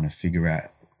of trying to figure out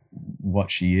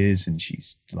what she is, and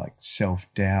she's like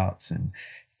self-doubts and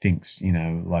thinks, you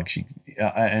know, like she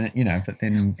and you know, but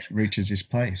then reaches this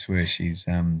place where she's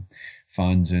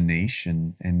finds her niche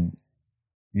and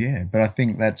yeah, but I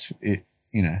think that's it,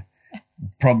 you know,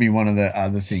 probably one of the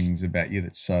other things about you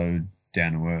that's so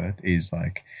down to earth is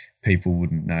like people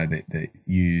wouldn't know that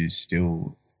you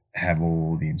still have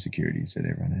all the insecurities that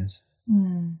everyone has.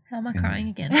 How am I crying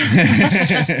again?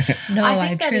 No, I I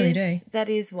think truly do. that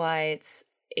is why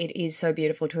it is so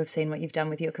beautiful to have seen what you've done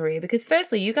with your career, because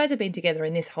firstly, you guys have been together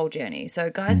in this whole journey. So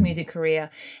Guy's music career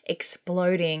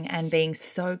exploding and being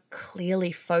so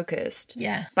clearly focused,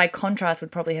 by contrast,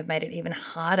 would probably have made it even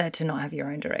harder to not have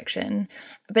your own direction.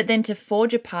 But then to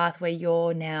forge a path where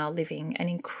you're now living an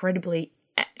incredibly,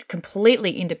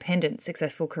 completely independent,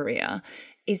 successful career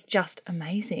is just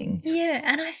amazing. Yeah,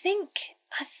 and I think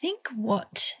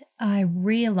what I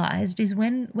realised is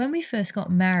when we first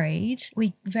got married,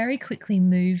 we very quickly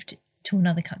moved to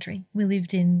another country. We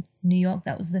lived in New York.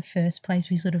 That was the first place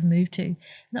we sort of moved to. And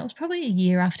that was probably a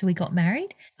year after we got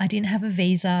married. I didn't have a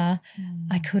visa.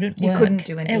 I couldn't work. You couldn't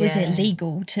do anything. It was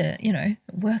illegal to, you know,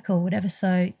 work or whatever.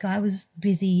 So Guy was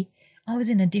busy. I was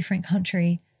in a different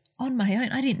country on my own.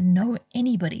 I didn't know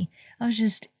anybody. I was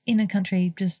just in a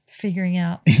country just figuring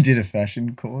out. You did a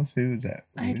fashion course? Who was that?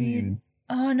 I did.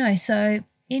 Oh, no. So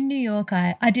in New York,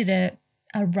 I did a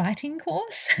writing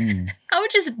course. I would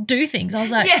just do things. I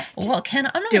was like, what can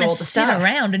I'm not going to sit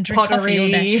around and drink coffee all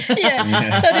day. So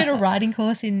I did a writing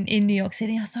course in New York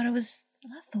City. I thought I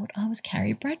was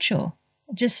Carrie Bradshaw.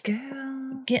 Just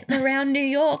getting around New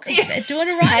York, doing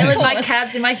a writing course. My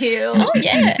calves in my heels. Oh,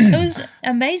 yeah. It was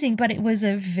amazing, but it was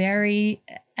a very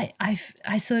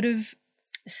I sort of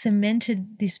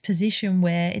cemented this position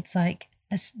where it's like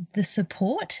the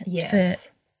support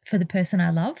for the person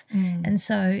I love. And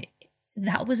so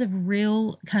that was a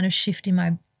real kind of shift in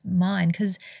my mind,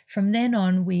 because from then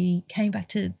on we came back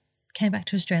to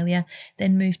Australia,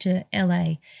 then moved to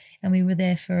LA, and we were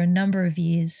there for a number of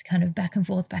years, kind of back and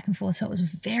forth. So it was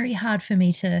very hard for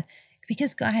me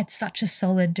because Guy had such a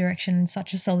solid direction and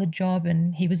such a solid job,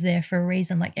 and he was there for a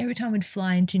reason. Like every time we'd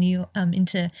fly into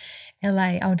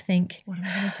LA, I would think, what am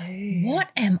I going to do? What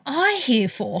am I here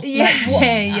for?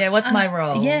 Yeah, what's my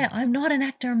role? Yeah, I'm not an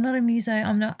actor. I'm not a muso.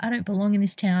 I don't belong in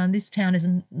this town. This town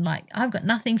isn't like, I've got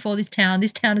nothing for this town.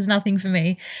 This town is nothing for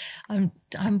me.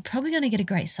 I'm probably going to get a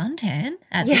great suntan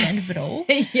at the end of it all.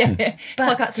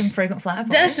 Pluck out some frequent flyer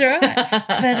points. That's right.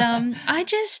 But I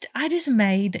just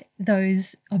made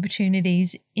those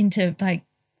opportunities into like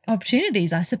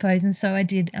opportunities, I suppose. And so I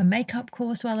did a makeup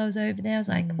course while I was over there. I was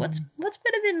like, what's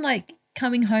better than like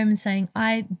coming home and saying,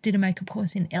 I did a makeup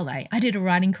course in LA. I did a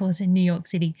writing course in New York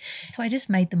City. So I just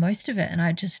made the most of it, and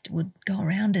I just would go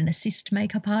around and assist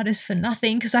makeup artists for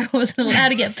nothing because I wasn't allowed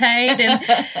to get paid. And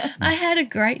I had a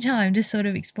great time just sort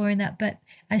of exploring that. But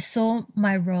I saw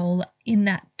my role in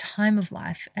that time of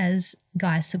life as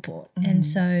Guy's support. And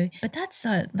so, but that's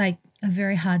like a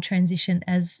very hard transition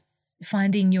as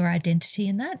finding your identity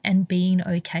in that and being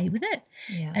okay with it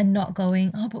Yeah. and not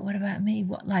going, oh, but what about me?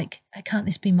 What, like, can't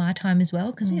this be my time as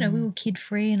well? Because, you know, we were kid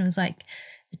free and it was like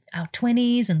our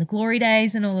 20s and the glory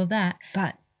days and all of that.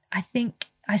 But I think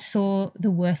I saw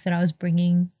the worth that I was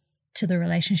bringing to the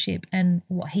relationship and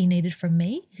what he needed from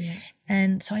me. Yeah.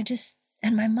 And so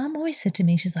and my mum always said to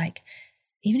me, she's like,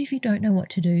 even if you don't know what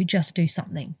to do, just do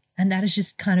something. And that has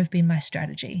just kind of been my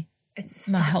strategy. It's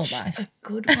my whole such life. a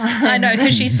good one. I know,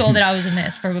 because she saw that I was a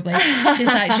mess probably. She's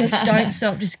like, just don't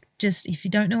stop. Just if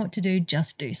you don't know what to do,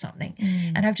 just do something.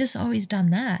 And I've just always done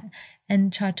that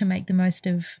and tried to make the most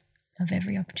of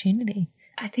every opportunity.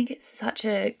 I think it's such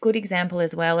a good example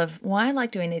as well of why I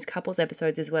like doing these couples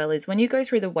episodes as well is when you go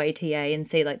through the Way TA and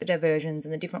see like the diversions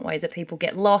and the different ways that people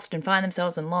get lost and find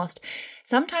themselves and lost,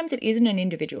 sometimes it isn't an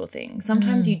individual thing.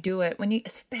 Sometimes you do it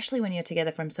especially when you're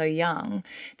together from so young.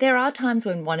 There are times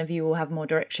when one of you will have more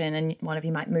direction and one of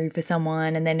you might move for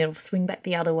someone and then it'll swing back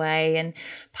the other way. And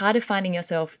part of finding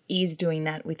yourself is doing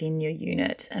that within your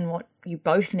unit and what you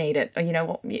both need it. Or, you know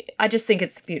what? I just think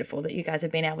it's beautiful that you guys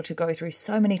have been able to go through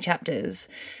so many chapters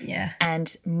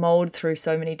and mold through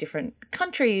so many different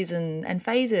countries and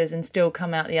phases and still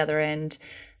come out the other end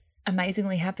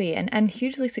amazingly happy and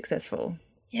hugely successful.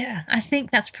 Yeah, I think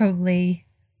that's probably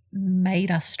made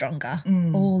us stronger.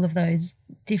 All of those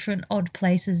different odd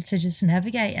places to just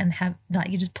navigate and have,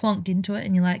 like, you just plonked into it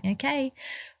and you're like, okay,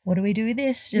 what do we do with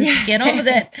this? Just get on with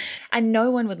it. And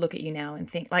no one would look at you now and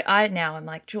think, like, I'm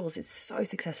like, Jules is so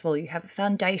successful. You have a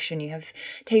foundation, you have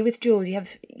Tea with Jules, you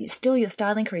have still your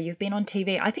styling career, you've been on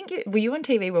TV. I think were you on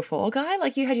TV before, Guy?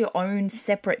 Like, you had your own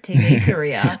separate TV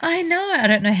career. I know. I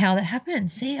don't know how that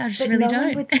happened. See, I just but really no don't.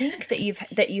 one would think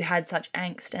that you had such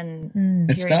angst and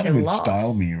It periods started of with loss.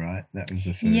 Style Me, right? That was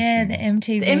the first Yeah, thing. the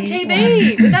MTV. The MTV.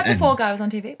 Was that before Guy was on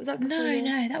TV? Was that before?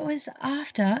 No, that was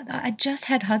after. I just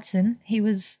had Hudson. He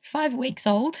was 5 weeks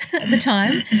old at the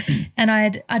time, and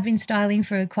I'd been styling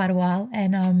for quite a while.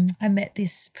 And I met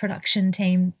this production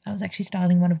team. I was actually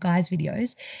styling one of Guy's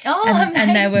videos. Oh, and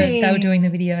amazing. they were doing the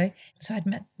video. So I'd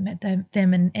met them,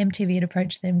 and MTV had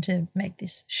approached them to make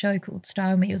this show called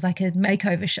Style Me. It was like a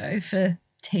makeover show for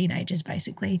teenagers,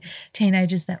 basically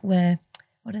teenagers that were,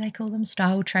 what do they call them?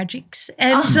 Style tragics.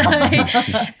 And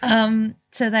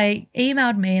so they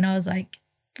emailed me and I was like,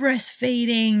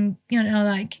 breastfeeding, you know,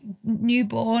 like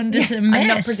newborn, just a mess. I'm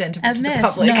not presentable a to mess. the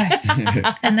public.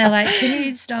 No. And they're like, can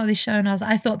you style this show? And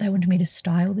I thought they wanted me to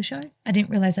style the show. I didn't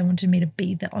realize they wanted me to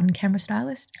be the on-camera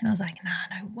stylist. And I was like,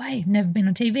 nah, no way. Never been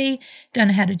on TV. Don't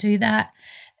know how to do that.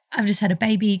 I've just had a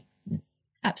baby.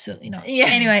 Absolutely not. Yeah.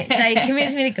 Anyway, they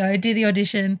convinced me to go, do the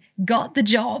audition, got the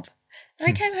job. And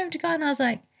I came home to Guy and I was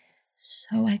like,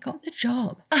 so I got the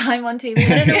job. I'm on TV.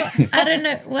 I don't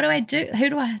know. What do I do?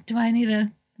 Do I need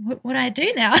to, what do I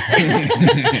do now?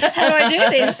 How do I do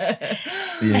this?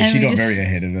 Yeah, And she we got just- very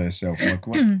ahead of herself. Like,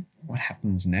 what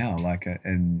happens now? Like,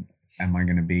 and am I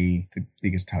going to be the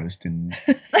biggest host in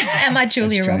Am I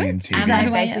Julia Australian Roberts? TV? Is Am that I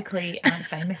who I am? basically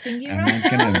famous in you? Am right I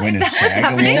going now? to win a Is that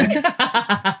SAG what's award?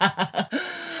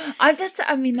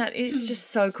 happening? That is just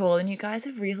so cool. And you guys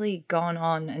have really gone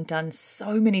on and done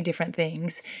so many different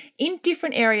things in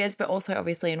different areas, but also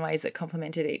obviously in ways that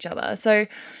complemented each other. So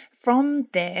from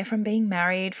there, from being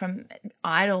married, from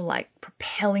Idol, like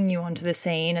propelling you onto the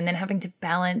scene and then having to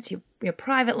balance your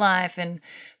private life and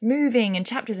moving and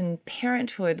chapters and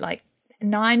parenthood, like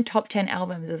 9 top 10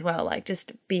 albums as well, like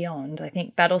just beyond. I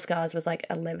think Battle Scars was like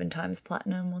 11 times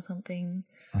platinum or something.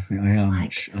 I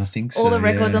think so. All the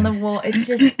records yeah. on the wall. It's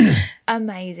just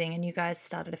amazing. And you guys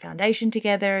started a foundation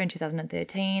together in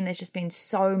 2013. There's just been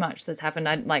so much that's happened.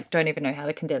 I don't even know how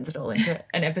to condense it all into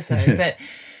an episode. But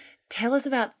tell us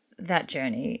about that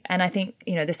journey. And I think,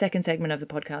 the second segment of the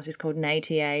podcast is called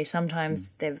NATA.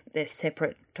 Sometimes they're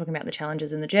separate, talking about the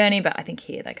challenges and the journey, but I think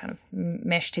here they kind of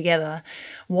mesh together.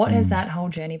 What has that whole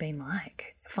journey been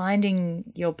like?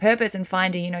 Finding your purpose and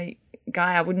finding,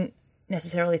 Guy, I wouldn't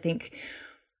necessarily think,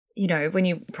 when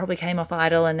you probably came off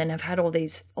Idol and then have had all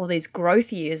these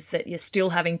growth years, that you're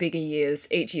still having bigger years.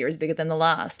 Each year is bigger than the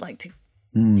last. Like to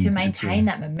maintain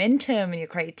that momentum and your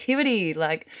creativity,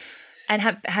 like, and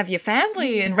have your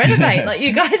family and renovate. Like,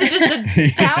 you guys are just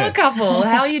a power couple.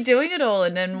 How are you doing it all?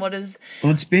 And then what is?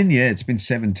 Well, it's been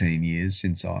 17 years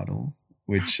since Idol,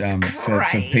 which for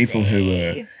people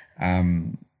who are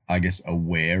I guess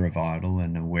aware of Idol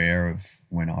and aware of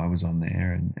when I was on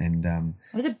there, and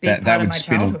it was a big part of my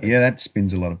childhood. that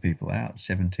spins a lot of people out.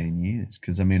 17 years,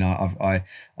 because I mean I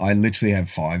literally have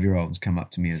 5-year-olds come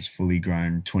up to me as fully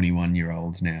grown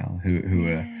 21-year-olds now who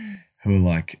are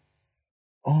like,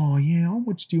 oh yeah, I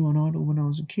watched you on Idol when I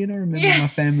was a kid. I remember my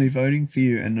family voting for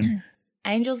you, and then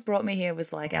Angels Brought Me Here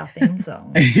was like our theme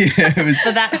song Yeah, it was,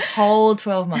 for that whole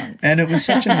 12 months. and it was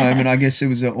such a moment. I guess it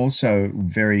was also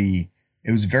very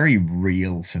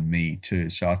real for me too.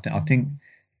 So I think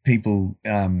people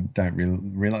don't really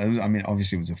realize. I mean,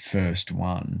 obviously it was the first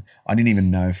one. I didn't even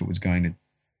know if it was going to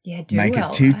make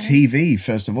it to TV.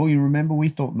 First of all, you remember we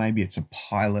thought maybe it's a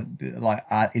pilot. Like,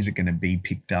 is it going to be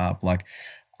picked up? Like,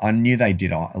 I knew they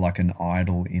did like an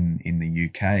Idol in the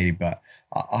UK, but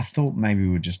I thought maybe we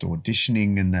were just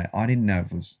auditioning, and that I didn't know if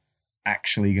it was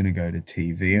actually going to go to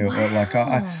TV or like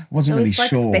I wasn't really sure.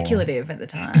 It was like speculative at the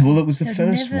time. Well, it was the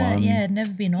first one. Yeah, it'd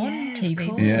never been on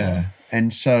TV. Yeah,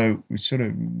 and so we sort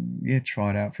of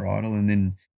tried out for Idol, and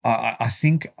then I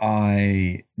think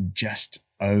I just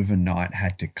overnight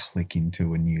had to click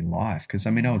into a new life, because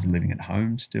I mean I was living at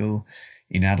home still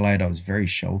in Adelaide. I was very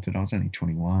sheltered. I was only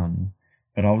 21,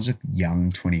 but I was a young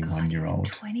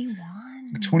 21-year-old.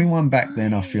 21 back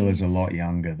then, I feel, is a lot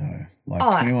younger though.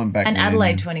 Like 21 back then. And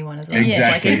Adelaide 21 as well.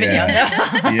 Exactly. Like even younger.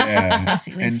 Yeah.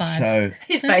 Basically and 5. so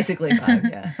He's basically 5,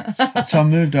 yeah. so I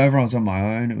moved over. I was on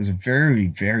my own. It was a very,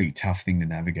 very tough thing to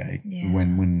navigate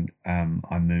when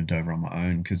I moved over on my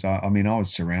own, because I mean I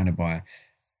was surrounded by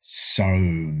so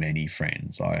many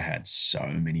friends. I had so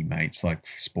many mates, like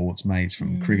sports mates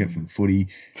from cricket, from footy,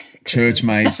 church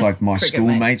mates, like my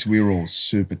school mates. We were all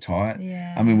super tight.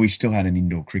 Yeah. I mean, we still had an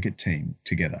indoor cricket team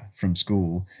together from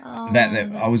school.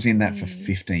 That I was in that for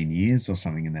 15 years or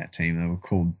something in that team. They were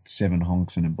called Seven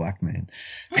Honks and a Black Man.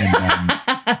 And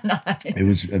Nice. it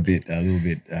was a little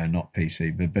bit not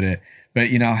PC, but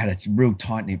you know, I had a real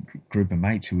tight-knit group of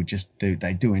mates who would just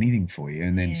they'd do anything for you.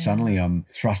 And then suddenly I'm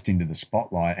thrust into the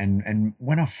spotlight. And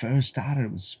when I first started,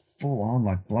 it was full on.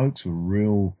 Like blokes were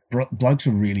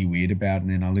really weird about it.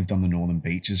 And then I lived on the northern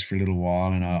beaches for a little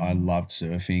while, and I loved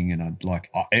surfing, and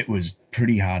it was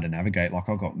pretty hard to navigate. Like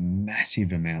I got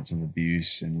massive amounts of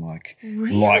abuse and like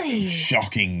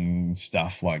shocking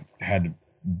stuff. Like had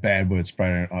bad words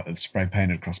spray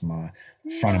painted across my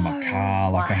front of my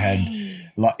car. Like I had,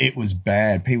 like it was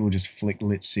bad. People just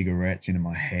lit cigarettes into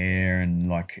my hair and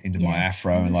like into my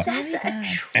afro, and like That's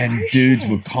atrocious. and dudes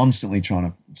were constantly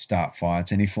trying to start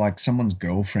fights. And if like someone's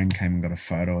girlfriend came and got a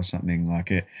photo or something like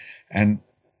it, and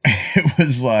it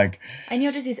was like, and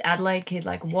you're just this Adelaide kid,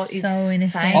 like what is so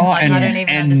innocent. fame? oh, Like, and, I don't even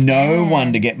and understand. no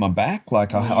one to get my back.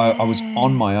 Like I was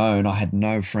on my own. I had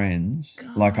no friends.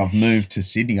 Like I've moved to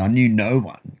Sydney. I knew no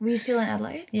one. Were you still in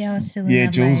Adelaide? Yeah, I was still in Yeah,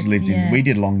 Adelaide. Jules lived in. Yeah. We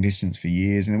did long distance for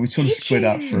years, and then we sort of Did split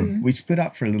up you? we split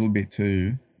up for a little bit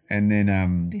too, and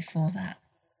then Before that.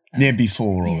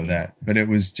 before all of that. But it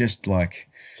was just like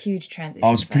Huge transition.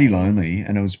 I was pretty phase. lonely,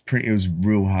 and it was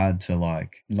real hard to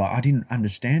like I didn't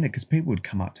understand it, because people would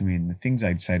come up to me and the things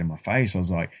they'd say to my face, I was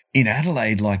like, in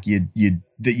Adelaide, like you'd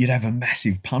have a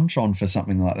massive punch on for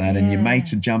something like that, and your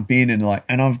mates would jump in and like,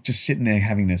 and I'm just sitting there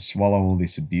having to swallow all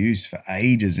this abuse for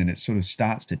ages, and it sort of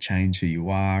starts to change who you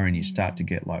are, and you start to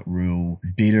get like real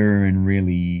bitter and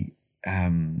really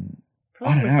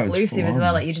I don't know, it's reclusive as full well.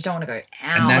 on. Like you just don't want to go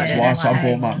out. And that's why so I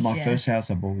like, bought my first house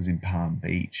I bought was in Palm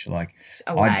Beach. Like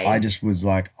away. I just was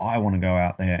like, I want to go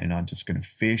out there and I'm just going to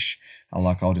fish.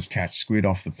 I'll just catch squid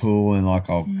off the pool, and like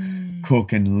I'll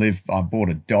cook and live. I bought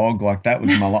a dog. Like that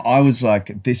was my life. I was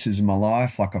like, this is my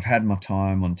life. Like I've had my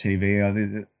time on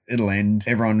TV. It'll end.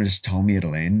 Everyone just told me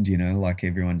it'll end, you know, like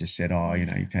everyone just said, oh, you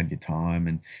know, you've had your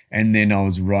time. And then I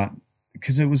was right,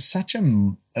 because it was such a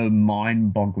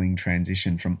mind-boggling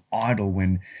transition from Idol,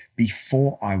 when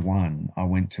before I won, I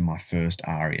went to my first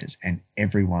Arias and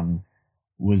everyone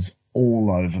was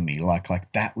all over me. Like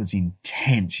that was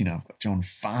intense. You know, I've got John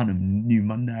Farnham knew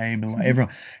my name, and like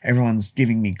everyone's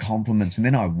giving me compliments. And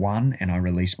then I won and I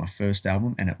released my first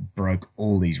album, and it broke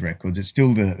all these records. It's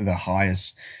still the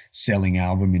highest selling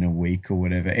album in a week or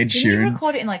whatever. Didn't you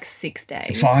record it in like 6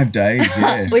 days? 5 days,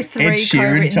 yeah. With 3 Ed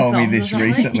Sheeran told me this songs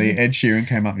or something? recently. Ed Sheeran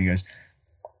came up and he goes,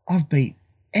 I've beat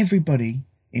everybody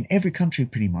in every country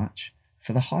pretty much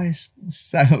for the highest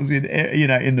sales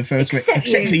in the first week,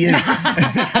 except for you.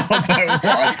 I was like,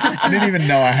 what? I didn't even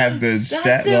know I had the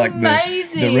stat, like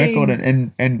the record.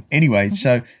 And anyway,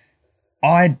 so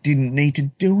I didn't need to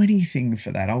do anything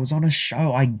for that. I was on a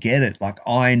show. I get it. Like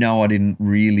I know I didn't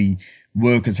really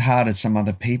work as hard as some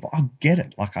other people. I get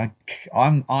it. Like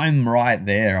I'm right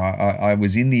there. I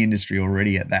was in the industry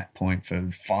already at that point for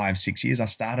 5-6 years. I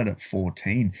started at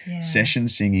 14, session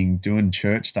singing, doing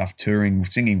church stuff, touring,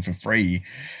 singing for free.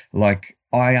 Like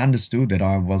I understood that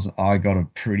I got a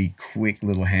pretty quick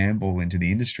little handball into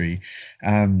the industry.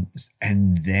 And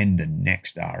then the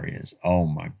next Arias, oh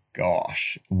my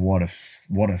gosh, what a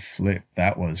flip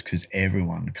that was, because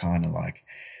everyone kind of like,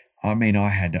 I mean,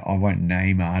 I won't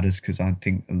name artists because I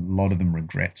think a lot of them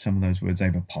regret some of those words.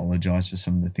 They've apologized for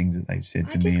some of the things that they've said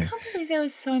to me. I just can't believe there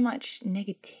was so much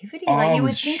negativity. Oh, Like, you it would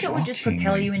was think it would just propel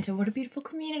shocking. you into what a beautiful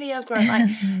community I've grown. Like,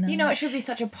 you know, it should be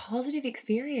such a positive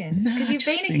experience because you've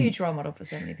been a huge role model for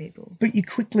so many people. But you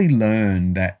quickly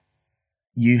learn that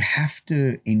you have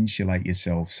to insulate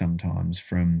yourself sometimes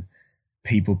from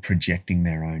people projecting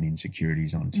their own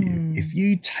insecurities onto you. If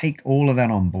you take all of that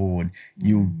on board,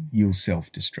 you'll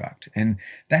self-destruct, and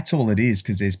that's all it is.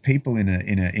 Because there's people in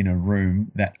a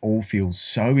room that all feel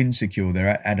so insecure.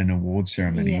 They're at an award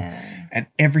ceremony, and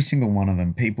every single one of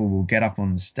them, people will get up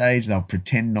on the stage. They'll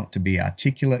pretend not to be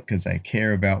articulate because they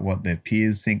care about what their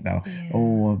peers think. They'll,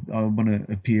 I want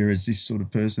to appear as this sort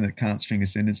of person that can't string a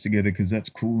sentence together because that's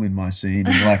cool in my scene.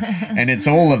 And and it's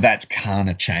all of that's kind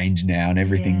of changed now, and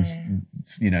everything's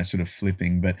sort of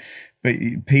flipping, but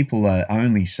people are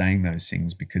only saying those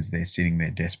things because they're sitting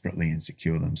there desperately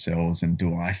insecure themselves. And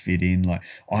do I fit in? Like,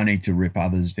 I need to rip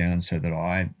others down so that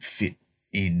I fit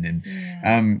in.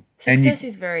 And success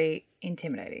is very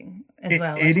intimidating as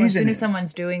well. Like, as soon as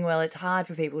someone's doing well, it's hard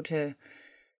for people to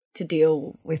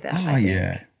deal with that.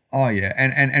 Oh yeah.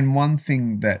 And one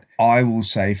thing that I will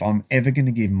say, if I'm ever going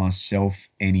to give myself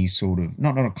any sort of,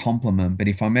 not a compliment, but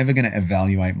if I'm ever going to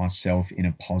evaluate myself in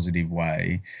a positive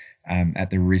way, at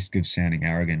the risk of sounding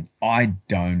arrogant, I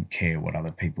don't care what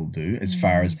other people do. As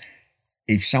far as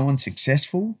if someone's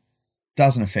successful,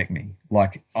 doesn't affect me.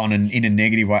 Like in a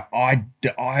negative way,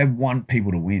 I want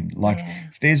people to win. Like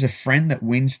if there's a friend that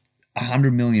wins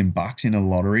 $100 million in a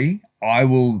lottery, I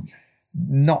will,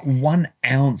 not 1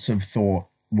 ounce of thought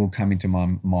will come into my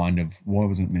mind of why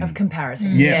wasn't me? Of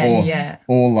comparison.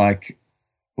 Or like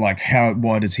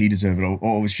why does he deserve it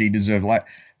or she deserve it? Like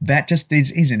that just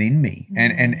isn't in me.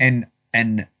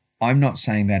 And I'm not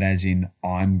saying that as in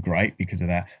I'm great because of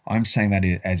that. I'm saying that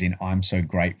as in I'm so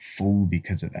grateful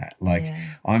because of that. Like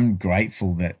I'm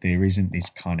grateful that there isn't this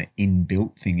kind of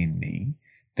inbuilt thing in me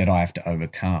that I have to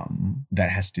overcome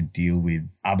that has to deal with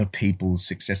other people's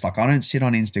success. Like I don't sit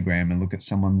on Instagram and look at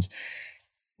someone's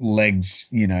legs,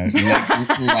 like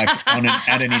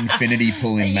at an infinity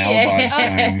pool in Maldives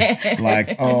going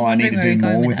like, I need to do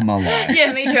more with my life.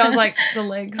 Yeah, me too. I was like, the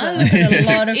legs are a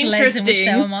lot of interesting. Legs,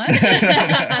 am I?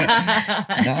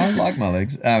 No, I like my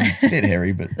legs. A bit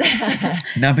hairy, but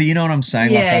no, but you know what I'm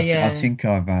saying? I think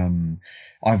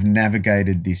I've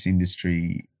navigated this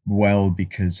industry well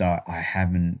because I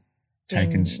haven't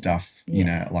taken stuff,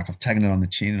 like I've taken it on the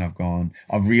chin and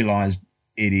I've realized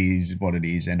it is what it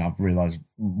is, and I've realized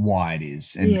why it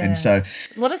is. And so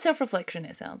a lot of self-reflection,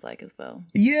 it sounds like, as well.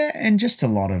 Yeah, and just a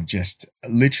lot of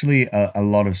literally a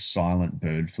lot of silent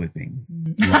bird flipping.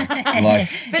 Like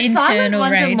but silent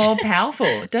ones are more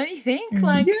powerful, don't you think?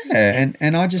 Like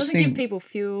and I just think give people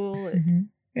fuel.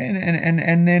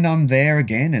 And then I'm there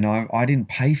again, and I didn't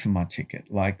pay for my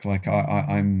ticket. Like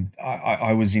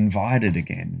I was invited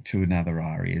again to another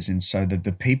Arias, and so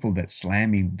the people that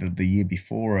slammed me the year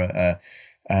before are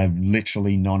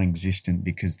literally non-existent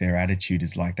because their attitude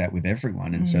is like that with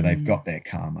everyone, and so they've got their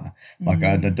karma. Like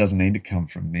it doesn't need to come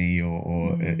from me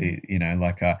or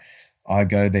I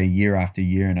go there year after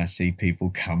year and I see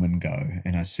people come and go,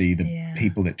 and I see the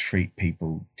people that treat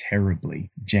people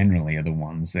terribly generally are the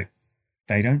ones that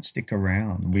they don't stick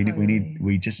around.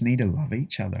 We just need to love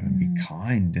each other and be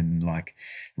kind and like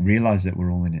realize that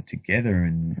we're all in it together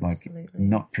and like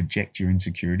not project your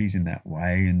insecurities in that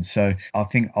way. And so I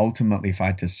think ultimately if I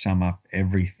had to sum up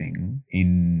everything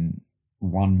in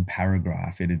one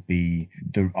paragraph, it'd be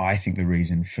I think the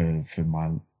reason for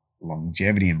my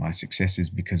longevity and my success is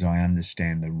because I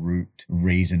understand the root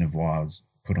reason of why I was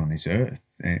put on this earth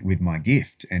with my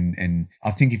gift. And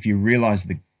I think if you realize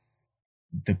the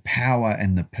power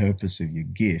and the purpose of your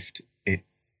gift, it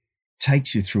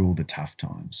takes you through all the tough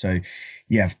times. So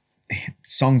you have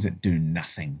songs that do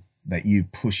nothing, that you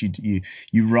push, you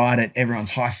write it, everyone's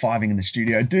high-fiving in the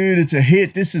studio, dude, it's a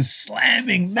hit, this is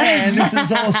slamming, man, this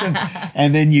is awesome.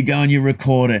 And then you go and you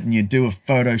record it and you do a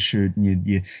photo shoot and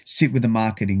you sit with the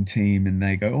marketing team and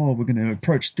they go, we're going to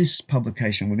approach this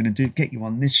publication, we're going to get you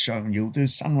on this show and you'll do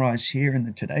Sunrise here in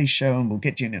the Today Show and we'll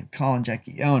get you in Kyle and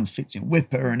Jackie O and Fitz and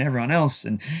Whipper and everyone else.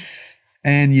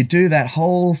 And you do that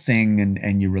whole thing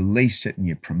and you release it and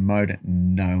you promote it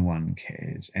and no one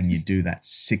cares. And you do that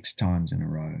 6 times in a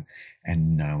row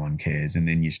and no one cares. And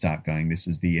then you start going, this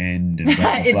is the end. And blah,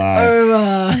 blah, it's blah.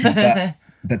 over.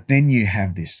 But then you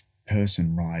have this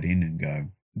person write in and go,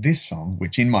 this song,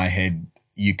 which in my head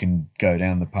you can go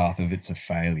down the path of it's a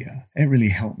failure. It really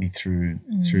helped me through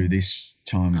this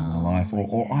time in my life.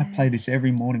 Or I play this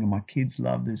every morning and my kids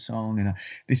love this song and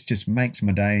this just makes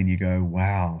my day. And you go,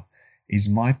 wow. is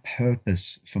my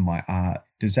purpose for my art,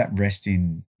 does that rest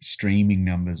in streaming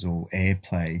numbers or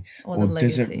airplay, or the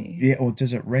legacy?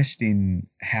 does it rest in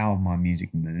how my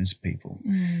music moves people?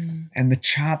 And the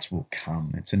charts will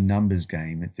come. It's a numbers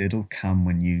game. It'll come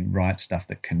when you write stuff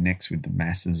that connects with the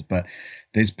masses, but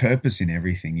there's purpose in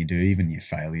everything you do, even your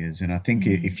failures. And I think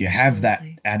if you have that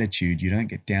attitude, you don't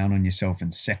get down on yourself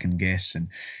and second guess, and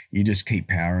you just keep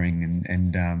powering.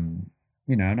 And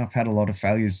I've had a lot of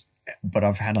failures, but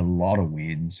I've had a lot of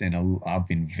wins, and I've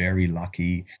been very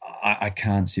lucky. I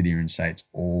can't sit here and say it's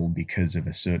all because of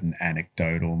a certain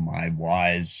anecdote or my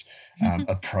wise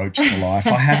approach to life.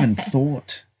 I haven't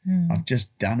thought. I've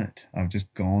just done it. I've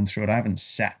just gone through it. I haven't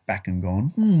sat back and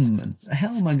gone, how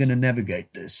am I going to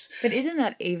navigate this? But isn't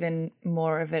that even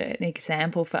more of an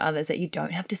example for others, that you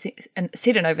don't have to sit and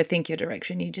overthink your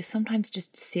direction? You just sometimes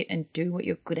just sit and do what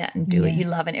you're good at and do what you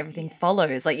love, and everything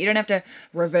follows. Like, you don't have to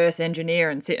reverse engineer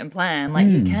and sit and plan. Like,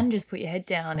 you can just put your head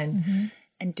down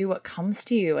and do what comes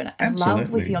to you. And I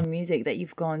love with your music that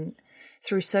you've gone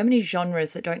through so many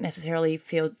genres that don't necessarily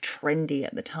feel trendy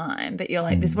at the time, but you're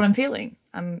like, this is what I'm feeling.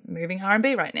 I'm moving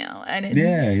R&B right now. And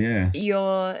it's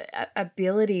your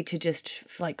ability to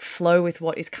just like flow with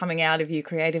what is coming out of you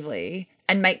creatively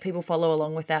and make people follow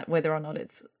along with that, whether or not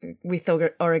it's with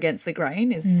or against the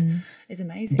grain, is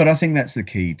amazing. But I think that's the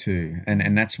key too.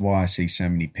 And that's why I see so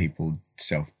many people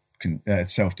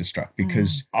self-destruct,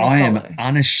 because I am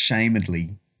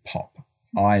unashamedly pop.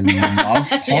 I love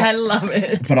pop. Yeah, I love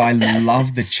it. But I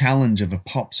love the challenge of a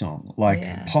pop song.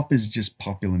 Like, pop is just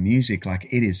popular music. Like,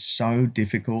 it is so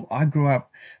difficult. I grew up,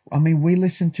 we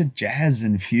listened to jazz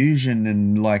and fusion,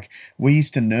 and like, we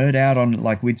used to nerd out on,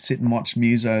 like, we'd sit and watch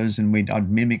musos, and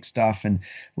I'd mimic stuff, and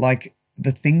like,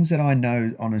 the things that I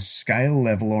know on a scale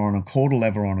level or on a quarter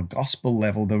level or on a gospel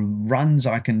level, the runs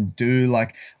I can do,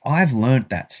 like, I've learnt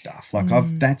that stuff. Like,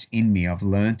 that's in me. I've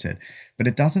learnt it. But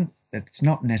it's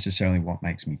not necessarily what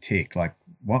makes me tick. Like,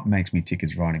 what makes me tick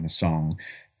is writing a song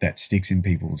that sticks in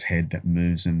people's head, that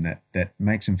moves them, that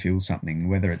makes them feel something,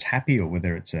 whether it's happy or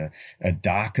whether it's a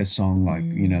darker song, like,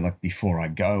 like Before I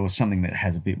Go, or something that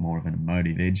has a bit more of an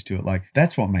emotive edge to it. Like,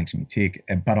 that's what makes me tick.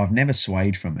 But I've never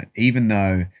swayed from it, even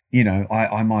though,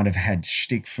 I might have had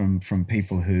shtick from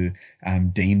people who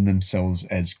deem themselves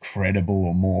as credible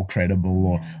or more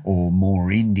credible or more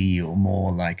indie or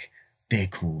more like, they're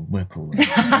cool, we're cooler.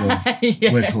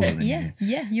 We're cooler than you.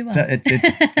 Yeah, you are.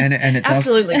 And it does,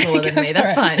 absolutely cooler than me.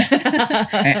 That's fine.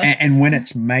 and when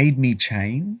it's made me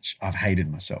change, I've hated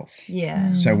myself.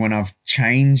 Yeah. So when I've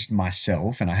changed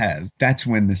myself, and I have, that's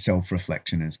when the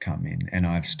self-reflection has come in, and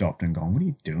I've stopped and gone, what are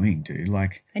you doing, dude?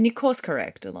 Like, and you course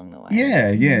correct along the way.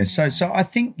 Yeah. So I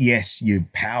think, yes, you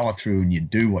power through and you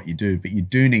do what you do, but you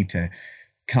do need to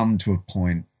come to a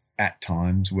point at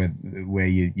times where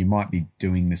you might be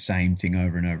doing the same thing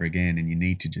over and over again, and you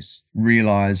need to just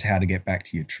realize how to get back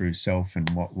to your true self and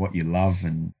what you love.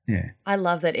 And I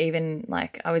love that. Even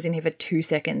like, I was in here for 2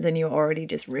 seconds and you're already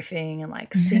just riffing and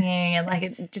like singing, and like,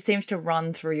 it just seems to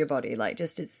run through your body. Like,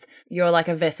 you're like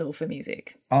a vessel for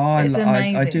music. I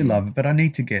do love it, but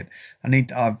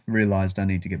I've realized I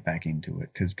need to get back into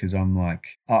it, because I'm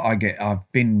like,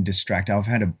 I've been distracted. I've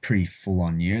had a pretty full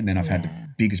on year, and then I've had the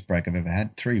biggest break I've ever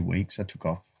had. 3 weeks I took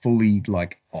off, fully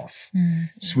off,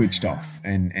 switched off,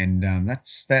 and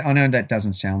that's that. I know that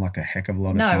doesn't sound like a heck of a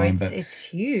lot of time, but it's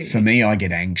huge. For me, I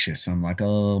get anxious. I'm like,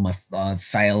 I've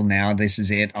failed now. This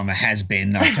is it. I'm a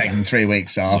has-been. I've taken 3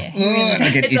 weeks off. And I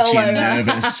get itchy and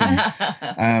nervous.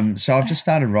 And, so I've just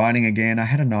started writing again. I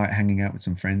had a night hanging out with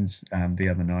some friends the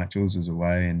other night. Jules was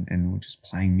away, and we're just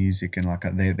playing music, and like,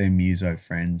 they're muso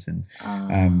friends, and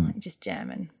just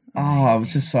jamming. I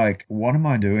was just like, what am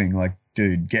I doing? Like,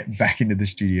 dude, get back into the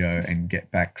studio and get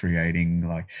back creating,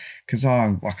 like, because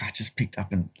I just picked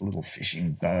up a little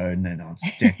fishing boat, and then I'll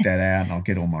deck that out, and I'll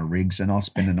get all my rigs, and I'll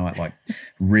spend the night like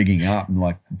rigging up and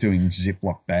like doing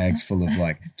Ziploc bags full of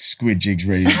like squid jigs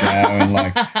ready to go,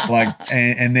 and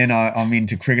and then I'm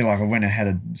into cricket. Like, I went and had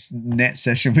a net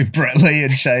session with Brett Lee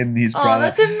and Shane, his brother. Oh,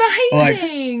 that's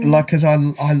amazing! Like, because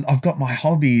I've got my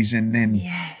hobbies, and then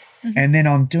and then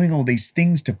I'm doing all these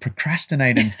things to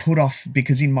procrastinate and put off,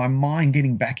 because in my mind,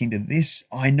 getting back into this,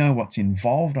 I know what's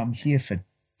involved. I'm here for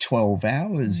 12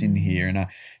 hours in here, and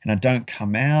I don't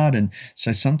come out. And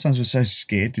so sometimes we're so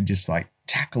scared to just like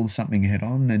tackle something head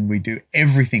on, and we do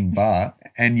everything but,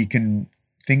 and you can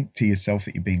think to yourself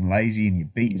that you're being lazy and you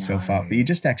beat yourself up, No. but you're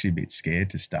just actually a bit scared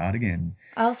to start again.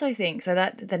 I also think so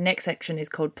that the next section is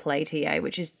called Play TA,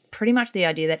 which is pretty much the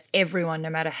idea that everyone, no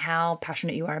matter how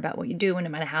passionate you are about what you do and no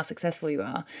matter how successful you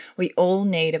are, we all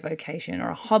need a vocation or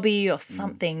a hobby or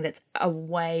something that's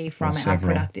away from our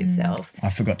several. productive self. I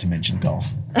forgot to mention golf.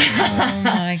 Oh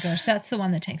my gosh, that's the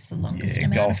one that takes the longest Yeah,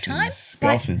 amount of time.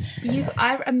 golfers.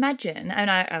 I imagine,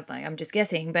 and I'm just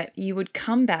guessing, but you would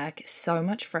come back so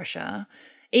much fresher.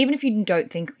 Even if you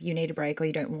don't think you need a break or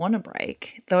you don't want a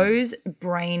break, those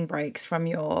brain breaks from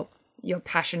your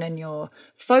passion and your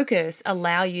focus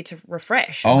allow you to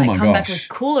refresh. Oh and, my come back gosh. with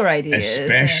cooler ideas.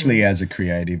 Especially as a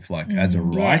creative, like as a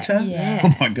writer. yeah.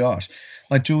 Oh my gosh.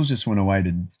 Like Jules just went away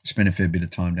to spend a fair bit of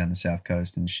time down the South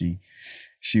Coast, and she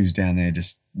was down there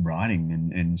just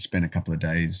writing and spent a couple of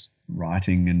days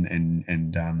writing and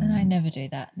And I never do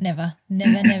that. Never.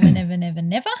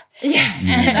 Yeah.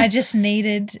 And I just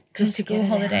needed, Just just to get school it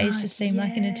holidays out, just seemed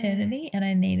like an yeah. eternity, and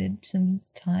I needed some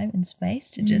time and space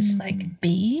to just like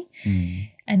be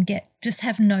and just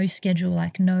have no schedule,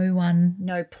 like no one,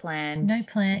 No plan. no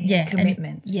plan. Yeah. and-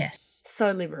 Commitments. yes.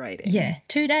 So liberating. Yeah.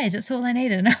 2 days. That's all I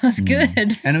needed. And I was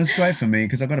good. and it was great for me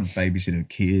because I got to babysit her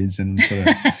kids and sort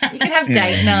of. You can have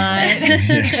date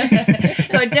night.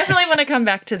 So I definitely want to come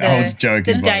back to I was joking,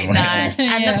 the by the date way. night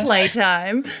and Yeah. the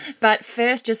playtime. But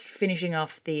first, just finishing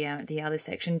off the other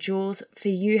section, Jules, for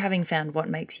you having found what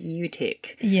makes you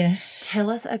tick, Yes.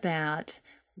 tell us about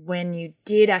when you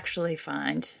did actually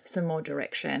find some more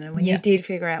direction and when you Yeah. did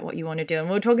figure out what you want to do. And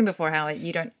we were talking before how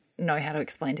you don't know how to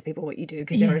explain to people what you do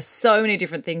because there are so many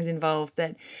different things involved.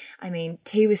 But I mean,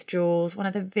 Tea with Jules, one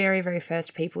of the very, very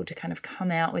first people to kind of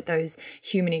come out with those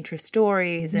human interest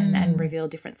stories and reveal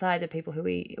different sides of people who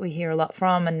we hear a lot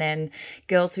from, and then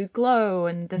Girls Who Glow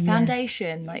and the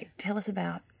foundation. Like, tell us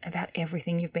about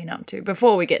everything you've been up to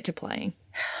before we get to playing.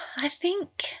 I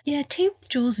think, Tea with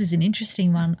Jules is an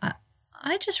interesting one.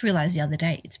 I just realised the other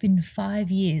day it's been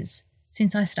 5 years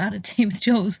since I started Tea with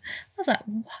Jules. I was like,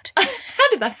 what? How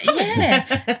did that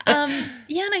happen?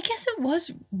 Yeah. And I guess it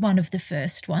was one of the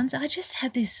first ones. I just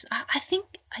had this, I think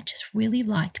I just really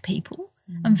like people.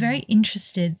 I'm very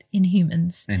interested in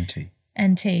humans And tea.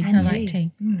 and tea. And I tea. like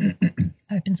tea.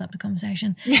 Opens up the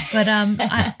conversation. But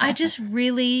I just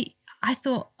really, I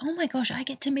thought, oh my gosh, I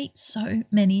get to meet so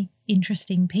many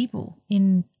interesting people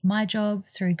in my job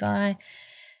through Guy.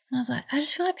 And I was like, I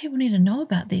just feel like people need to know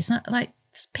about this. Like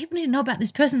people need to know about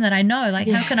this person that I know. Like,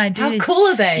 how can I do How this? cool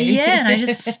are they? Yeah, and I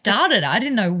just started. I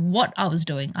didn't know what I was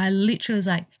doing. I literally was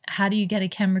like, how do you get a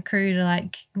camera crew to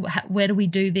like, where do we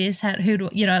do this? Who do,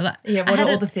 you know, like. Yeah, what are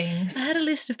all the things? I had a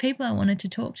list of people I wanted to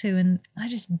talk to and I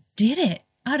just did it.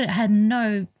 Had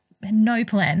no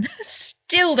plan.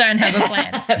 Still don't have a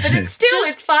plan. But it's still,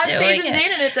 Just it's 5 doing seasons it.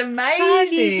 in and it's amazing.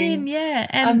 5 years in, yeah.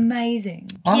 And Amazing.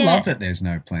 I Yeah. love that there's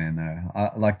no plan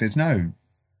though.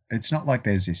 It's not like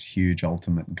there's this huge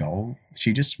ultimate goal.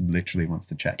 She just literally wants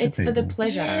to chat It's to for people. the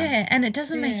pleasure. yeah, and it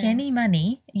doesn't make Yeah. any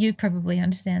money. You probably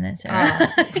understand that,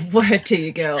 Sarah. Oh, word to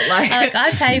you, girl. Like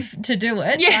I pay to do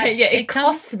it. yeah, Like, yeah. It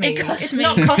costs me. It costs it's me.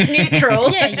 not cost neutral.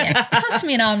 yeah. It costs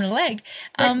me an arm and a leg.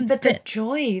 But the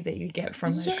joy that you get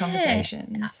from those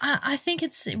conversations. I think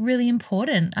it's really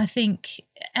important. I think,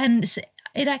 and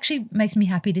it actually makes me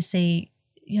happy to see,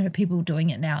 you know, people doing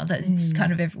it now. That it's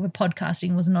kind of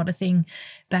podcasting was not a thing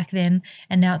back then,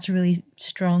 and now it's a really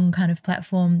strong kind of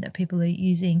platform that people are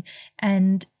using.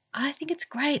 And I think it's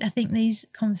great. I think these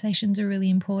conversations are really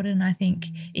important. I think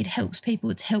it helps people.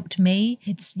 It's helped me.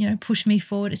 It's, you know, pushed me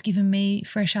forward. It's given me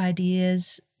fresh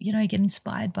ideas. You know, you get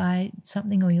inspired by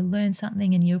something or you learn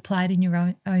something and you apply it in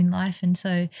your own life. And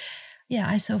so, yeah,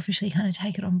 I selfishly kind of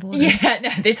take it on board. Yeah, no,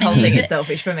 this whole And thing use is it.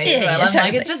 selfish for me Yeah, as well. yeah, I'm like,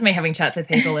 totally. it's just me having chats with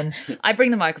people and I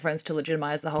bring the microphones to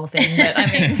legitimize the whole thing. But I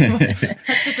mean,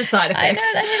 that's just a side I effect.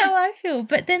 know, that's how I feel.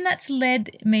 But then that's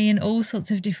led me in all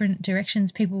sorts of different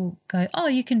directions. People go, oh,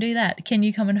 you can do that. Can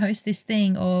you come and host this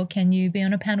thing? Or can you be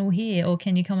on a panel here? Or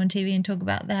can you come on TV and talk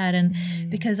about that? And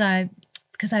because I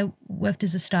worked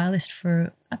as a stylist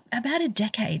for about a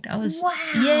decade. I was, Wow.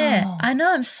 yeah, I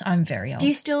know I'm very old. Do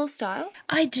you still style?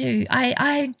 I do.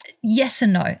 I yes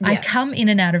and no. I Yeah. come in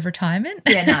and out of retirement.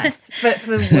 Yeah, nice. For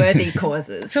worthy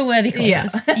causes. For worthy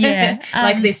causes. Yeah.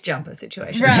 Like this jumper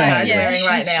situation right, you guys yeah. are wearing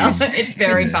right now. It's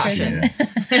very Christmas fashion.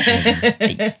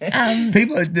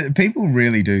 People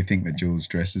really do think that Jules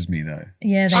dresses me though.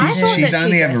 Yeah, they I do. thought She's that she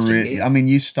only ever. dressed you. I mean,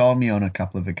 you styled me on a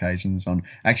couple of occasions on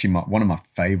actually one of my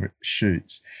favorite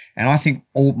shoots, and I think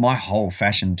my whole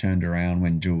fashion fashion turned around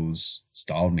when Jules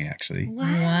styled me, actually.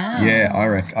 Wow. Yeah,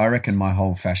 I reckon my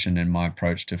whole fashion and my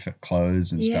approach to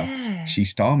clothes and stuff. She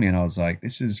styled me, and I was like,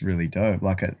 "This is really dope."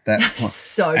 Like at that point,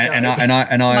 so dope. And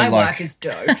I my like, wife is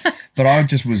dope. but I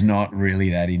just was not really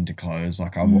that into clothes.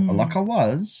 Like I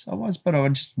was, but I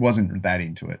just wasn't that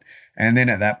into it. And then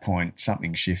at that point,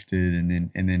 something shifted,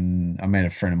 and then I met a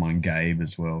friend of mine, Gabe,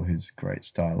 as well, who's a great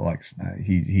styler. Like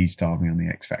he styled me on the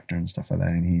X Factor and stuff like that,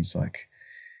 and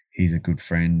he's a good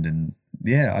friend, and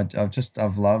yeah,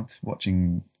 I've loved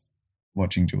watching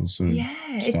Jules sort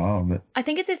of style. But I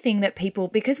think it's a thing that people,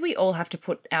 because we all have to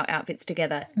put our outfits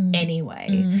together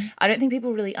anyway, I don't think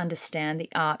people really understand the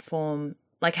art form,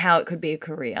 like how it could be a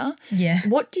career. Yeah.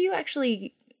 What do you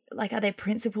actually, like, are there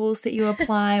principles that you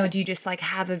apply, or do you just like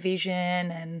have a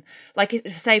vision? And like,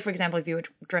 say for example, if you were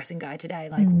dressing Guy today,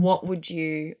 like what's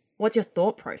your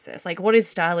thought process? Like, what does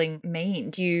styling mean?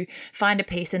 Do you find a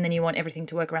piece and then you want everything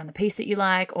to work around the piece that you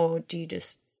like, or do you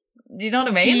know what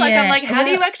I mean? Like, I'm like, how do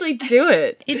you actually do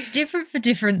it? It's different for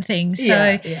different things.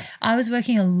 So I was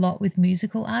working a lot with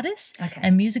musical artists,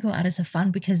 and musical artists are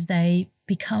fun because they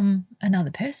become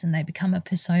another person. They become a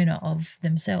persona of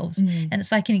themselves, and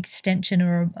it's like an extension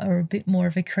or a bit more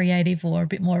of a creative or a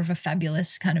bit more of a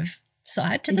fabulous kind of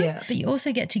side to them. Yeah. But you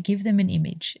also get to give them an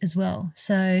image as well.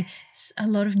 So a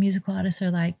lot of musical artists are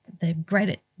like, they're great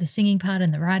at the singing part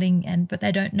and the writing, but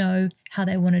they don't know how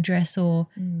they want to dress or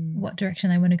what direction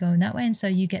they want to go in that way. And so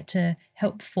you get to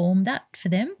help form that for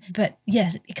them. But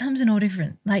yes, it comes in all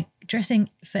different. Like dressing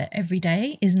for every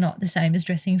day is not the same as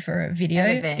dressing for a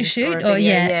video shoot.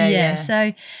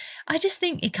 So I just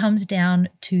think it comes down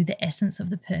to the essence of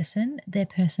the person, their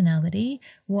personality,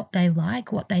 what they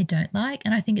like, what they don't like.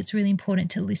 And I think it's really important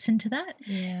to listen to that.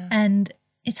 Yeah. And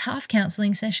it's half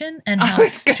counselling session and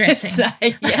half dressing. Say,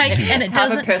 and it doesn't,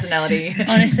 half a personality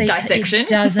honestly, dissection. It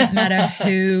doesn't matter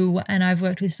who, and I've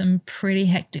worked with some pretty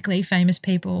hectically famous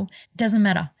people. It doesn't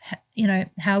matter,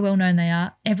 how well known they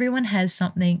are. Everyone has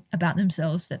something about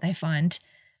themselves that they find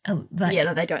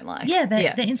that they don't like. Yeah,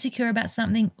 they're insecure about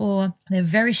something, or they're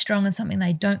very strong on something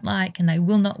they don't like and they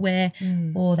will not wear,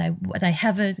 or they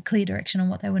have a clear direction on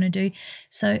what they want to do.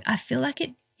 So I feel like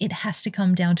it has to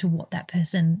come down to what that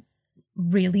person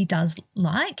really does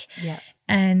like. Yeah.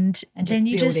 And then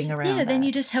you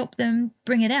just help them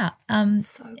bring it out.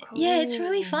 So cool. Yeah, it's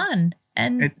really fun.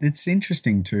 And it's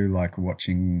interesting too, like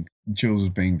watching Jules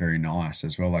being very nice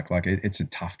as well. Like it's a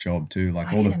tough job too.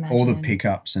 Like all the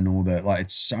pickups and all the, like,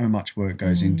 it's so much work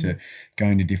goes into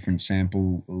going to different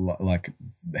sample like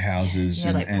houses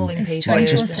and pulling pieces, like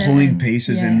just pulling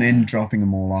pieces and then dropping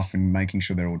them all off and making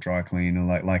sure they're all dry clean, and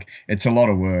like it's a lot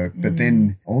of work. But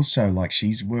then also, like,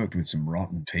 she's worked with some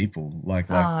rotten people that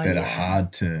are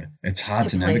hard to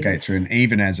navigate through. And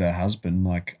even as a husband,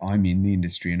 like, I'm in the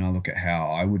industry and I look at how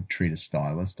I would treat a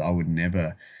stylist. I would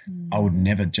never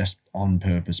just on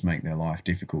purpose make their life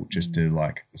difficult just to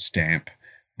like stamp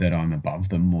that I'm above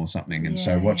them or something. And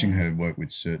so watching her work with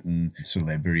certain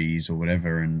celebrities or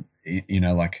whatever, and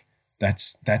like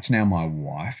that's now my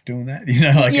wife doing that.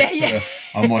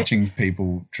 I'm watching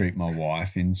people treat my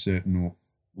wife in certain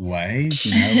ways,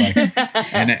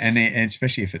 and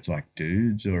especially if it's like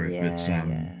dudes or if it's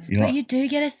but you do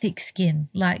get a thick skin.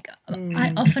 Like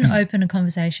I often open a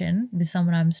conversation with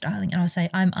someone I'm styling and I say,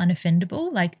 I'm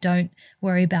unoffendable. Like, don't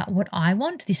worry about what I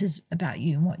want. This is about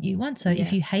you and what you want. So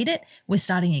if you hate it, we're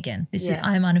starting again. This is,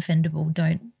 I'm unoffendable.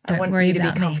 Don't worry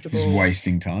about me. Just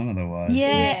wasting time otherwise.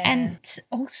 And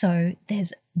also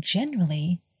there's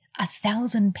generally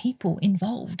 1,000 people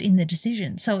involved in the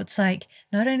decision. So it's like,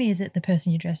 not only is it the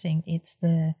person you're dressing, it's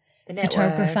the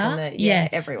photographer,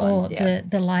 everyone, or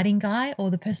the lighting guy,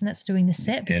 or the person that's doing the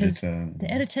set, because the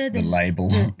editor, the label,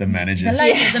 the manager,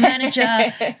 the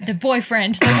manager, the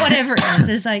boyfriend, whatever it is.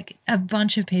 There's like a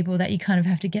bunch of people that you kind of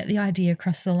have to get the idea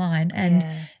across the line,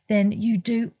 and then you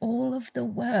do all of the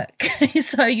work.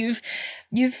 So you've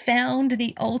found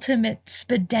the ultimate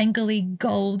spadangly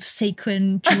gold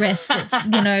sequin dress that's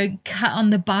cut on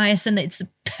the bias and it's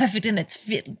perfect and it's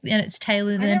fit and it's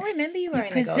tailored. I don't remember you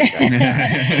wearing the gold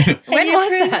dress. When was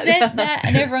that?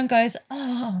 And everyone goes,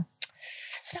 oh,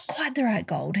 it's not quite the right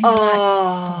gold. And you're like,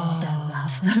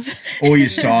 oh, or you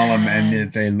style them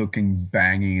and they're looking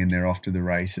banging and they're off to the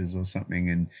races or something,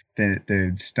 and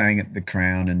they're staying at the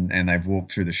Crown and they've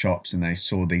walked through the shops and they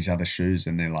saw these other shoes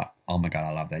and they're like, oh my God,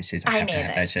 I love those shoes. I I have to knew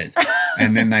have that. those shoes.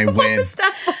 And then they wear, What's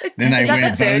that? then they Is that wear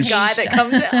the third those. guy that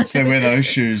comes out? So they wear those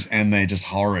shoes and they're just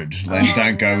horrid. They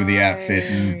don't go with the outfit.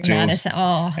 And No, Jules,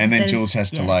 that's- and then there's- Jules has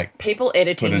to yeah. like, People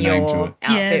editing Put a name to your it. Yeah,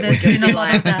 outfit would there's just been be a lot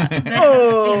like, of that. There's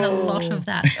been a lot of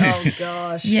that. oh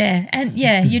gosh. Yeah, and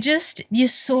yeah, you sort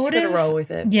Just gotta of roll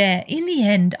with it. Yeah, in the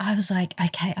end, I was like,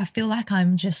 okay, I feel like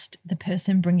I'm just the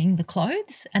person bringing the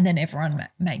clothes, and then everyone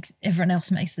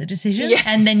else makes the decision, Yeah.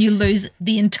 and then you lose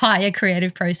the entire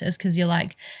creative process because you're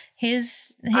like,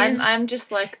 here's I'm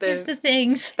just like here's the the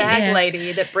things. bag yeah.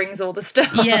 lady that brings all the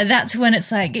stuff. Yeah, that's when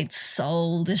it's like it's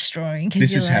soul destroying.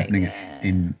 this is like, happening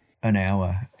in an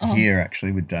hour here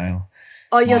actually with Dale.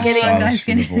 Oh, you're My getting stylist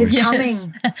for the voice. it's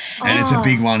coming. And it's a Oh.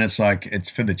 big one. It's like, it's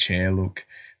for the chair look,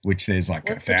 which there's like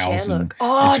What's the chair 1,000. look?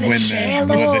 Oh, it's the chair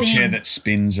the look. chair that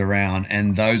spins around,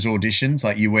 and those auditions,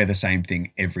 like you wear the same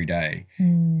thing every day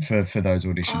for those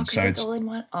auditions. Oh, so because it's it's all in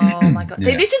one. Oh my god!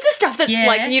 See, Yeah. this is the stuff that's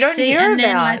like you don't see, hear and about.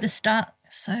 then like the start.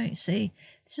 So see,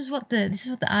 this is what the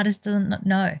artist doesn't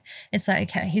know. It's like,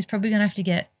 okay, he's probably gonna have to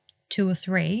get 2 or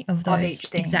 3 of Of those each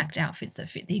thing. exact outfits that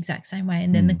fit the exact same way,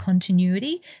 and then the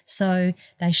continuity. So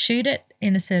they shoot it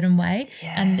in a certain way,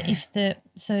 and if the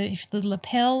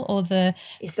lapel or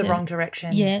It's the wrong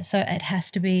direction. so it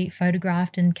has to be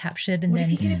photographed and captured, and What then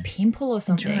if you get a pimple or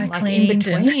something dry like in cleaned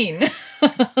and- between?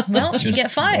 well, just you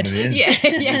get fired. what it is. Yeah,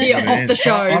 It's you're what it off the is.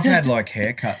 show. I've had like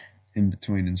haircut in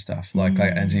between and stuff, like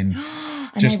as in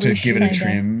And just they to wish give it a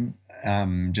same day.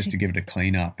 trim, just to give it a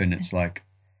clean up, and it's like,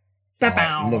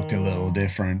 Ba-bow. it looked a little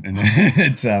different, and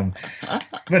it's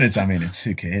but it's, I mean, it's,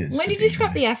 who cares? When at did the you end scrap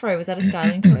of the afro? Was that a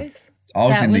styling choice? I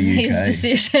was That in was the UK. his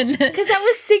decision. Because that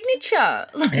was signature.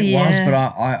 Like It was, Yeah. but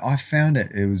I found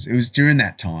it was during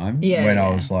that time Yeah, when I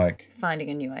yeah. was like, finding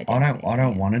a new identity. I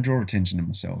don't want to draw attention to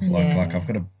myself. Like Yeah. I've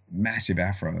got a massive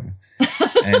afro,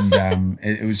 and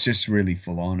it was just really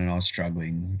full on, and I was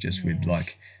struggling just with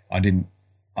like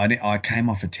I came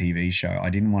off a TV show. I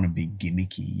didn't want to be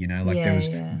gimmicky, you know. Like Yeah, there was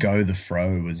yeah. Go the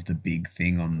Fro was the big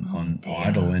thing on dear.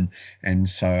 Idol, and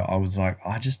so I was like,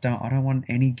 I don't want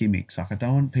any gimmicks. Like I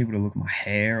don't want people to look at my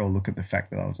hair or look at the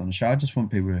fact that I was on the show. I just want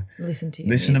people to Listen to your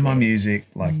listen to my music. music,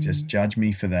 like just judge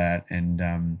me for that,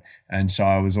 and so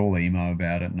I was all emo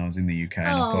about it, and I was in the UK, and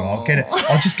I thought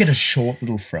I'll just get a short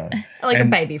little fro, Like a And-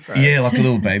 baby fro. yeah, like a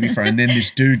little baby fro, and then this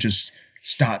dude just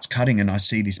starts cutting, and I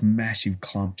see this massive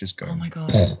clump just go Oh my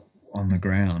god. on the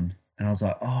ground, and I was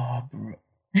like, oh, bro.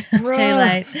 Bro. Too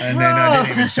late. And then I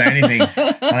didn't even say anything.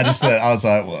 I was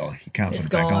like, well, you can't It's put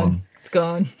it back gone. on. It's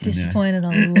gone. Disappointed a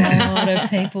lot of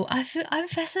people. I'm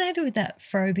fascinated with that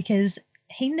fro because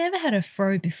he never had a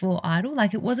fro before Idol.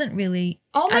 Like it wasn't really.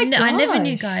 Oh my I never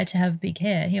knew gosh. Guy to have big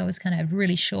hair. He always kind of had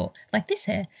really short, like this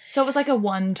hair. So it was like a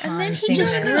one-time And then he thing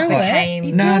just that grew it it. became,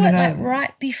 He No, grew no, it no. like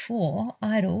right before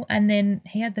Idol, and then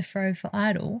he had the fro for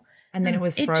Idol. and then it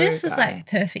was It fro just was guy. like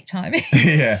perfect timing.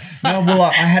 Yeah. No, well,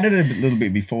 I had it a little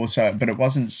bit before, but it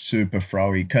wasn't super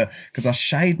froey because I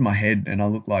shaved my head and I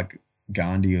looked like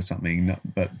Gandhi or something,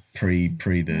 but pre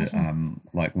the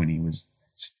like when he was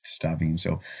starving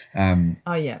himself.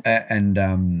 Oh yeah. And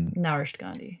Nourished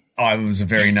Gandhi. I was a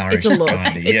very nourished It's a look.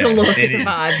 Gandhi. It's a Yeah, look. it It's a is.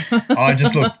 vibe. I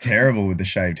just looked terrible with the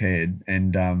shaved head,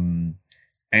 and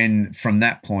from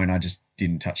that point, I just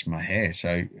didn't touch my hair.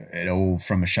 So it all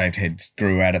from a shaved head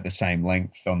grew out at the same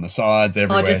length on the sides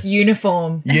everywhere. Oh, just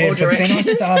uniform. yeah, all but then I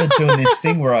directions. started doing this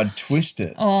thing where I'd twist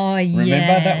it. Oh yeah,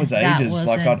 Remember that was ages.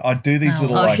 Like wasn't- I'd do these that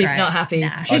little Oh, like wasn't she's great. not happy.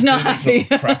 Nah. She's I'd not do these happy.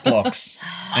 little crap locks,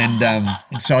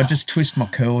 and so I just twist my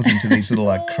curls into these little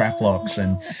like crap locks,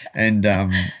 and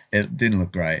it didn't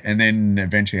look great. And then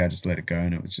eventually I just let it go,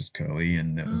 and it was just curly,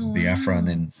 and it was the afro. And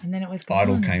then And then it was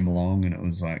Idol gone. came along, and it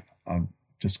was like I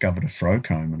discovered a fro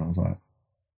comb, and I was like,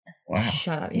 wow,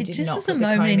 Shut up! You It did just not was put a the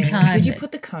moment comb in in. time Did you that-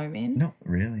 put the comb in? not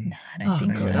really. Nah, I don't Oh,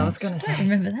 think good. so. I was gonna say.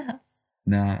 Remember that?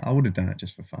 Nah, I would have done it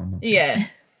just for fun. Yeah.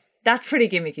 That's pretty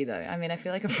gimmicky, though. I mean, I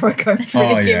feel like a fro comb's pretty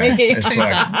Oh yeah, gimmicky. it's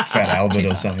like Fat Albert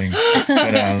or something.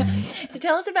 But So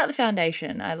tell us about the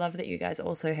foundation. I love that you guys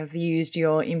also have used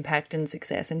your impact and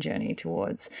success and journey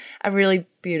towards a really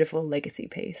beautiful legacy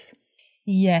piece.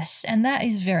 Yes, and that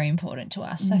is very important to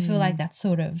us. I feel like that's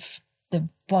sort of the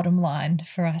bottom line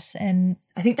for us. And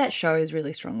I think that shows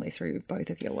really strongly through both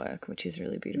of your work, which is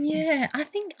really beautiful. yeah, I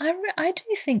think I do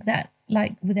think that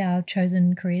like with our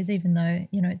chosen careers, even though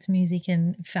it's music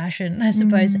and fashion, I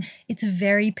suppose it's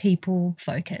very people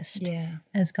focused. Yeah.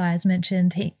 As Guy has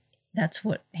mentioned, that's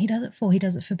what he does it for. He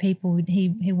does it for people.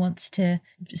 He wants to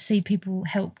see people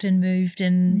helped and moved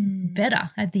and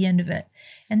better at the end of it.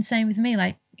 And same with me.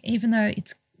 Like even though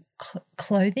it's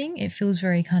clothing, it feels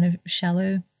very kind of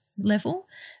shallow level.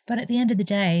 But at the end of the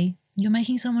day, you're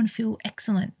making someone feel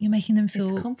excellent. You're making them feel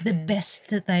the confidence. best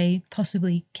that they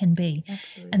possibly can be.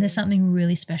 Absolutely. And there's something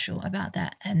really special about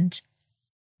that. And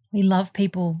we love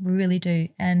people, we really do.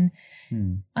 And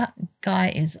Guy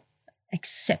is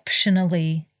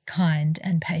exceptionally kind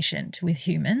and patient with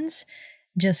humans.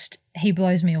 Just, he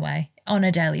blows me away on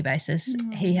a daily basis.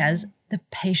 He has the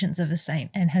patience of a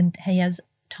saint, and he has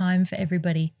time for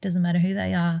everybody. Doesn't matter who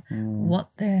they are, what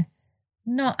they're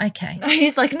not. Okay.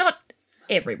 He's like, not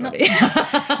everybody.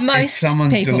 Most If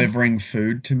someone's people. delivering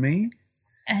food to me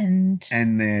And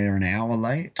they're an hour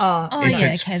late, oh if yeah,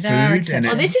 it's okay, there are food and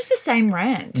exceptions. Oh, this is the same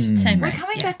rant. Same We're rate,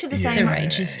 coming yeah. back to the Yeah. same The rant.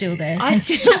 rage is still there. I It's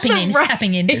feel tapping in, the it's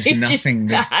tapping in. There's rage nothing is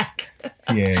that's- back.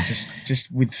 yeah,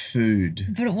 just with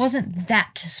food. But it wasn't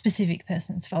that specific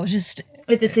person's fault. It was just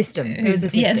With the system. It was the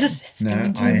system. Yeah, the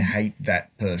system. No, I hate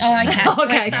that person. Oh,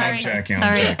 okay. Okay, Sorry. I'm joking.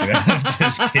 Sorry. I'm joking. I'm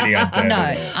just kidding. I don't No,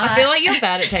 know. I feel like you're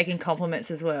bad at taking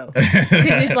compliments as well.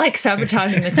 Because he's like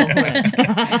sabotaging the compliment.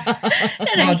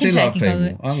 No, I you do can love take people.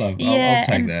 it. I'll Yeah,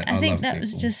 take and that. I think love that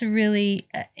was people. just really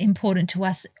important to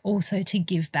us also to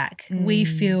give back. We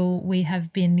feel we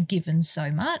have been given so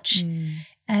much,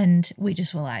 and we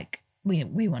just were like, we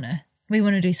want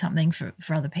to do something for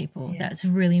other people. Yeah. That's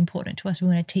really important to us. We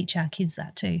want to teach our kids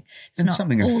that too. It's and not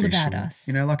something all official. about us.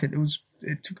 You know, like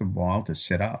it took a while to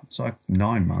set up. It's like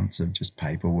 9 months of just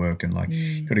paperwork and got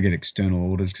to get external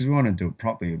orders because we want to do it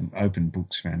properly, an open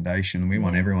books foundation. We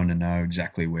want everyone to know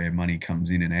exactly where money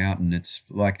comes in and out, and it's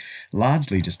like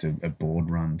largely just a board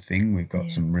run thing. We've got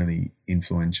some really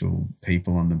influential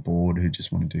people on the board who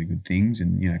just want to do good things,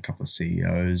 and a couple of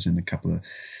CEOs and a couple of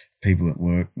people at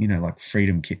work, like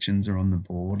Freedom Kitchens are on the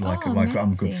board. Like I'm good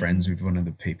amazing. friends with one of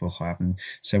the people high up, and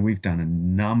so we've done a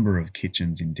number of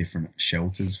kitchens in different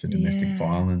shelters for domestic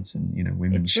violence and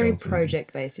women's It's very shelters.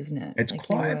 project based, isn't it? It's Like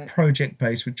quite your work. project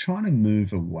based. We're trying to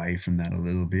move away from that a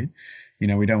little bit. We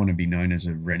don't want to be known as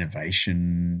a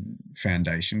renovation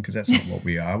foundation because that's not what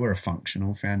we are. We're a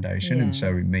functional foundation, and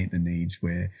so we meet the needs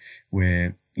where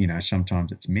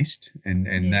sometimes it's missed,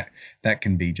 and that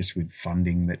can be just with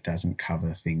funding that doesn't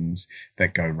cover things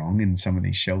that go wrong in some of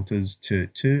these shelters.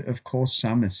 To of course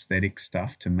some aesthetic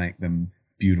stuff to make them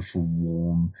beautiful,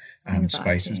 warm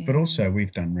spaces, but also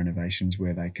we've done renovations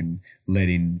where they can let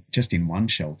in just in one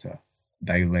shelter.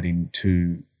 They let in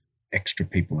 2 extra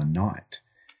people a night.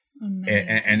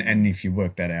 And if you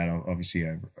work that out, obviously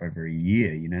over a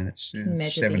year, it's Measure the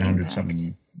 700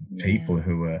 something people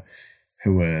who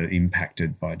are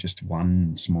impacted by just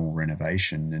one small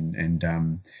renovation. And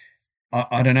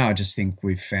I don't know. I just think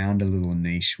we've found a little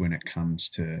niche when it comes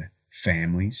to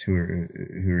families who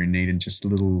are in need, and just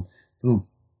little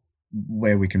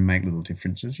where we can make little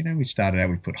differences. We started out,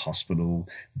 we put hospital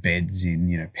beds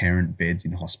in, parent beds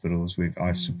in hospitals.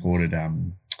 I supported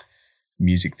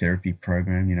music therapy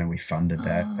program. We funded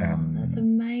that. That's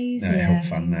amazing. Helped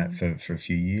fund that for a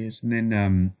few years, and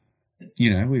then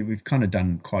we've kind of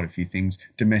done quite a few things.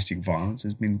 Domestic violence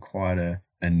has been quite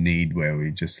a need where we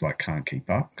just can't keep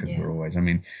up because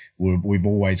we've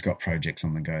always got projects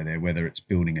on the go there, whether it's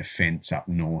building a fence up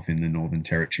north in the Northern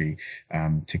Territory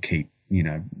to keep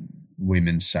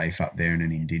women safe up there in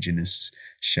an Indigenous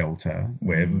shelter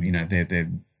where their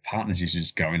partners used to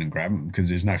just go in and grab them because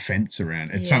there's no fence around.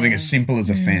 It's something as simple as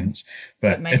a fence, but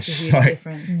That makes it's a huge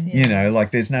difference.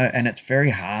 there's no, and it's very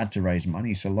hard to raise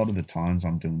money. So a lot of the times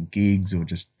I'm doing gigs or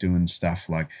just doing stuff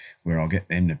where I'll get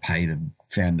them to pay the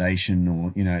foundation,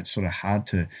 or it's sort of hard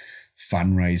to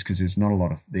fundraise because there's not a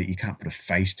lot of that. You can't put a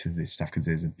face to this stuff because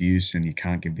there's abuse, and you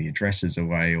can't give the addresses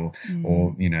away, or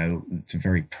it's a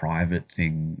very private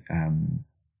thing.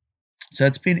 So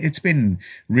it's been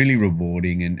really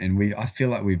rewarding, and I feel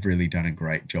like we've really done a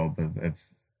great job of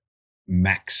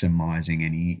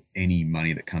maximizing any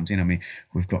money that comes in.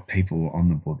 We've got people on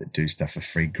the board that do stuff for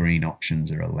free. Green Options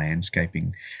or a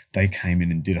landscaping. They came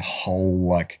in and did a whole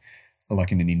like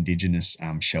in an Indigenous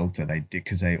shelter. They did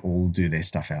because they all do their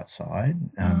stuff outside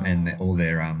and all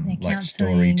their like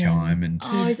story time and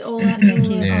is all outdoors.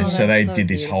 yeah. So they did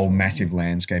this beautiful. whole massive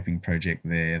landscaping project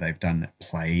there. They've done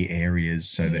play areas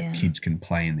so that kids can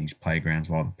play in these playgrounds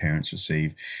while the parents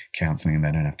receive counselling, and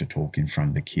they don't have to talk in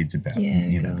front of the kids about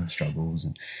the struggles.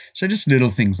 And so just little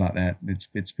things like that.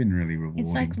 It's been really rewarding.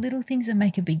 It's like little things that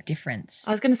make a big difference.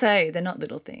 I was going to say they're not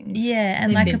little things. Yeah,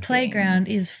 and They're like a big playground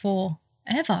things. is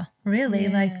forever, really.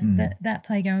 Like that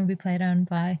playground will be played on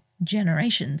by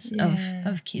generations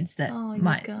of kids that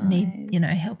might need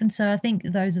help. And so I think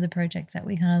those are the projects that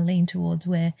we kind of lean towards,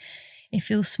 where it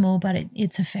feels small but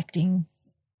it's affecting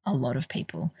a lot of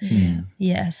people.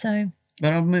 So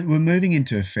but we're moving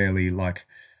into a fairly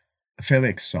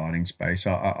exciting space.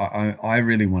 I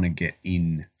really want to get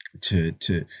in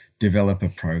to develop a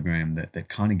program that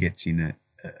kind of gets in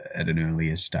at an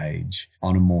earlier stage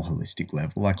on a more holistic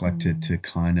level, like to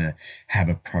kind of have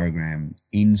a program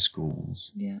in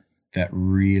schools that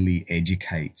really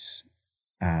educates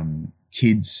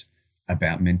kids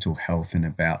about mental health and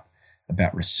about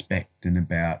respect and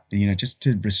about, just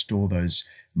to restore those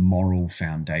moral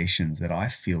foundations that I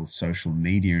feel social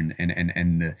media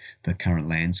and the current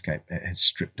landscape has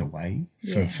stripped away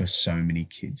for so many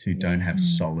kids who don't have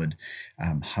solid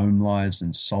home lives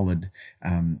and solid,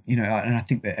 and I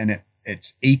think that,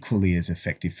 it's equally as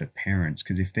effective for parents,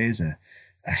 because if there's a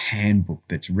handbook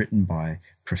that's written by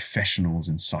professionals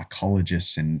and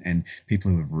psychologists and people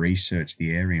who have researched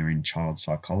the area in child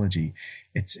psychology,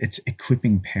 it's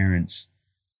equipping parents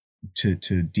to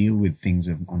deal with things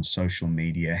on social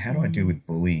media. How do I deal with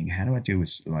bullying? How do I deal with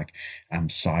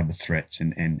cyber threats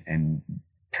and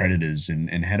predators?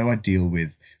 And how do I deal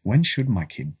with, when should my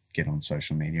kid get on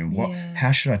social media, and what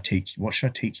should I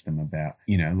teach them about,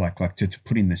 like to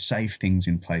put in the safe things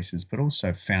in places, but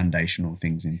also foundational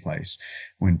things in place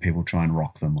when people try and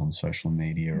rock them on social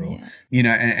media, or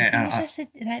and just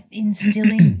that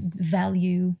instilling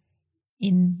value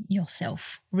in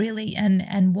yourself, really,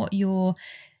 and what your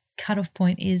cutoff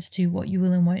point is to what you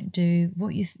will and won't do,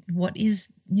 what is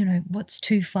what's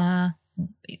too far,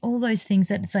 all those things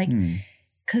that it's like,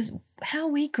 because how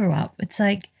we grew up, it's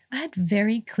like I had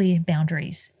very clear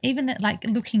boundaries. Even like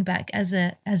looking back as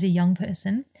a young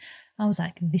person, I was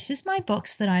like, this is my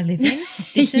box that I live in.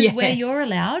 This is where you're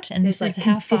allowed, and There's this is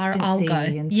how far I'll go.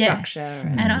 And structure.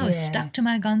 And I was stuck to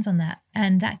my guns on that.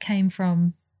 And that came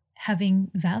from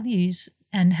having values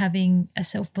and having a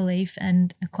self-belief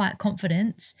and a quiet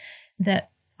confidence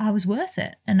that I was worth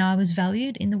it and I was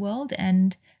valued in the world,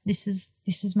 and this is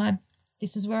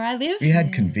where I live. You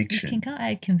had conviction. I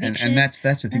had conviction. And that's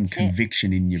the thing,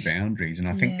 conviction in your boundaries. And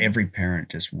I think every parent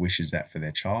just wishes that for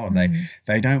their child.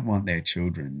 They don't want their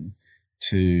children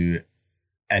to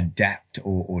adapt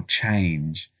or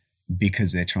change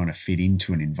because they're trying to fit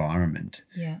into an environment.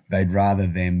 Yeah. They'd rather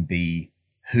them be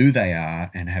who they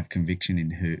are and have conviction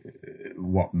in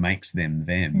what makes them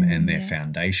and their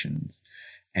foundations.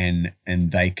 And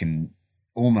they can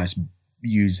almost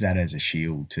use that as a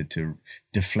shield to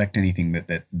deflect anything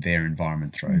that their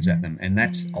environment throws at them. And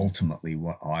that's ultimately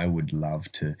what I would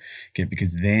love to get,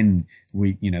 because then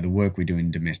we, the work we do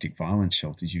in domestic violence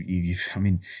shelters,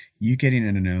 you get in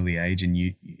at an early age and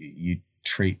you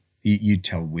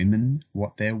tell women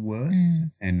what they're worth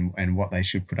and what they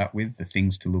should put up with, the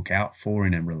things to look out for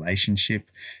in a relationship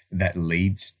that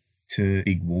leads to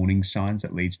big warning signs,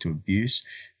 that leads to abuse.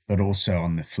 But also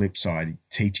on the flip side,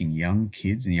 teaching young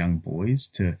kids and young boys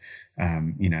to,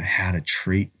 how to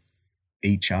treat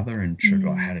each other and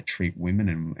how to treat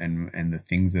women and the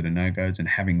things that are no-goes, and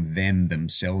having them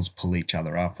themselves pull each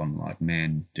other up on like,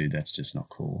 man, dude, that's just not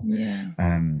cool. Yeah.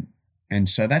 And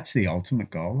so that's the ultimate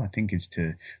goal, I think, is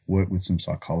to work with some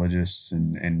psychologists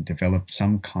and develop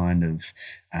some kind of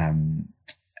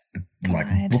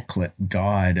like booklet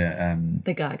guide.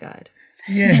 The guide.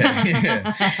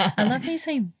 Yeah. I love how you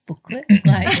say booklet,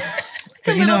 like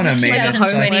But you know what I mean? Like a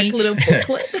homework little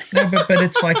booklet. No, but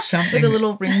it's like something with a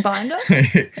little ring binder.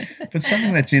 But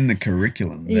something that's in the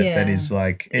curriculum that is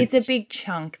like it's a big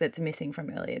chunk that's missing from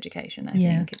early education. I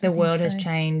think the world has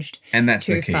changed, and that's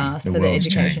too the key. fast the for the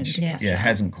education changed. to catch up. Yeah, it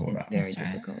hasn't caught It's up. very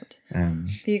difficult.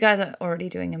 But you guys are already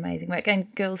doing amazing work,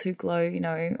 and Girls Who Glow,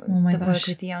 work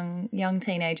with young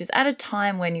teenagers at a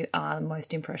time when you are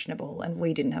most impressionable, and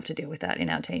we didn't have to deal with that in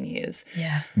our teen years.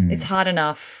 Yeah, it's hard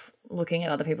enough looking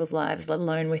at other people's lives, let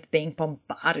alone with being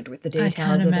bombarded with the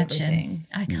details of everything.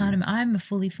 I can't. I'm a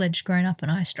fully fledged grown up,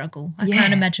 and I struggle. I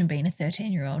can't imagine being a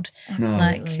 13-year-old.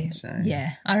 Absolutely.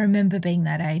 Yeah, I remember being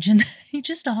that age, and you're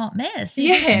just a hot mess.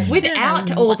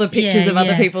 Without all the pictures of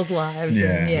other people's lives.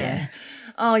 Yeah.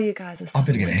 Oh, you guys are so I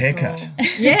better get a haircut.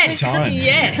 Yes. Time.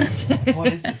 Yes.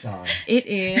 What is the time? It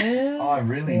is I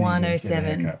really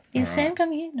 1:07. Is Sam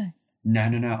coming in? No.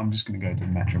 No. I'm just going to go to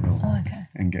Matraville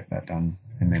and get that done.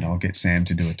 And then I'll get Sam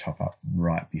to do a top-up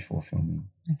right before filming.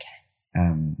 Okay.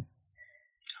 All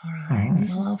right.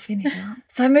 Well, I'll finish up.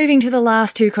 So moving to the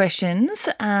last two questions.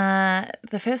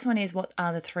 The first one is, what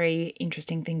are the 3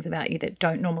 interesting things about you that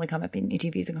don't normally come up in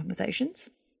interviews and conversations?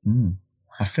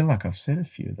 I feel like I've said a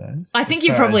few of those. I think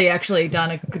you've probably actually done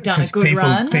a good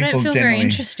run. I don't feel very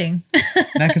interesting.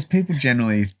 No, because people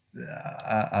generally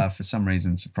are for some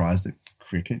reason surprised at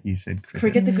cricket. You said cricket.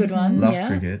 Cricket's a good one. Love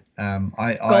cricket.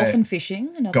 Golf and fishing.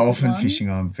 Golf and fishing.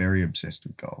 I'm very obsessed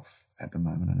with golf at the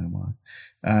moment. I don't know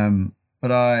why.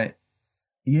 But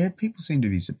people seem to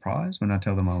be surprised when I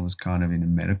tell them I was kind of in a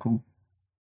medical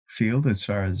field as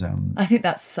far as I think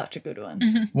that's such a good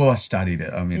one. well, I studied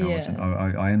it. I mean, I Yeah. wasn't.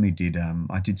 I only did.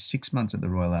 I did 6 months at the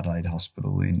Royal Adelaide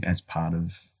Hospital as part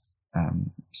of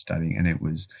studying, and it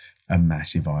was a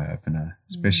massive eye opener,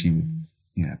 especially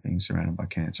with being surrounded by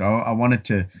cancer. I wanted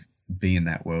to be in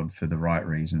that world for the right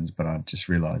reasons, but I just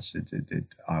realised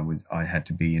I had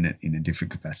to be in it in a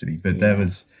different capacity. But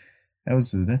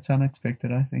that's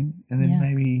unexpected, I think. And then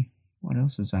maybe what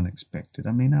else is unexpected?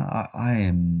 I mean, I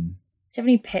am. Do you have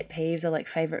any pet peeves or like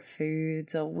favorite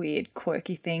foods or weird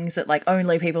quirky things that like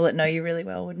only people that know you really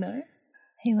well would know?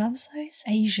 He loves those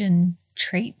Asian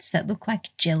treats that look like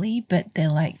jelly, but they're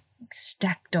like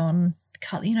stacked on,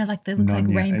 like they look like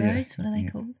Nonya, rainbows. yeah, What are they yeah.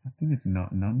 called? I think it's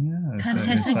not Nonya. Kind of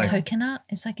It's tastes like coconut.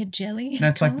 It's like a jelly. No,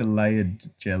 it's like the layered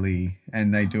jelly,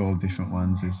 and they do all different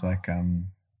ones. It's like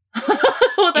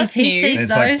Well, that's If he new. sees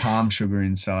it's like those- palm sugar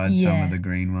inside some Yeah. of the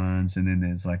green ones, and then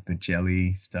there's like the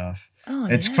jelly stuff. Oh,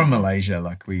 It's yeah. from Malaysia.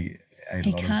 Like we ate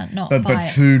He a lot can't of not but buy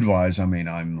it. food wise, I mean,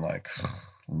 I'm like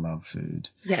love food.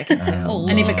 Yeah, I can tell. Oh,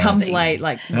 And if it comes lovely. late,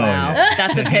 like, Oh, wow, yeah.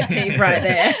 that's a pet peeve right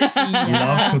there.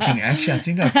 Love cooking. Actually, I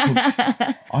think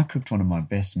I cooked one of my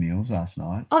best meals last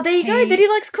night. Oh, there you go. Hey. That he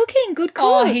likes cooking. Good cook.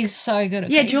 Oh, he's so good at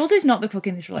yeah, cooking. Jules is not the cook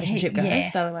in this relationship, guys,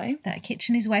 Yeah. by the way. That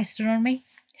kitchen is wasted on me.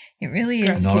 It really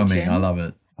Great. is. Not on me. kitchen. I love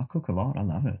it. I cook a lot. I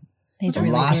love it. He's Well,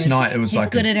 really last good. night it was He's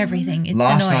like good at everything. It's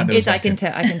last annoying. night there Yes, was I like can a-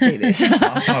 tell. I can see this.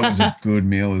 last night was a good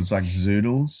meal. It was like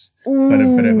zoodles,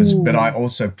 but I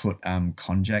also put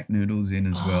konjac noodles in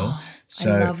as well.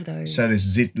 So I love those. So there's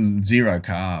zero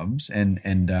carbs and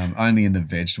only in the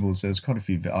vegetables. So there's quite a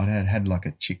few. I had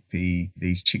like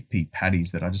these chickpea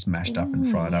patties that I just mashed up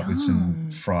and fried up with some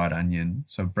fried onion.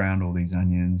 So I browned all these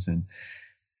onions and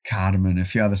cardamom, a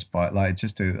few other spices, like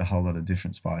just a whole lot of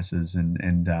different spices, and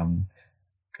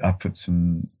I put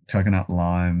some coconut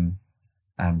lime,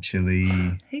 chili.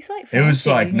 He's like It was fancy.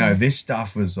 like this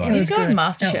stuff was like It He's was going good.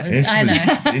 MasterChef. It was- I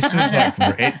know. this was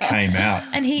like it came out.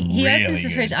 And he really opens the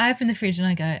good. fridge. I open the fridge and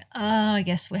I go, I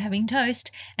guess we're having toast.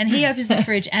 And he opens the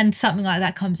fridge and something like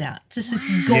that comes out. It's just it's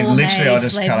gourmet, Yeah, literally, I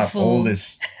just cut up all flavorful.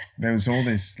 this. There was all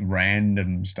this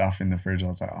random stuff in the fridge. I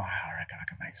was like, I reckon I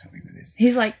can make something with this.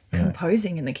 He's like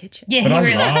composing in the kitchen. Yeah, But he I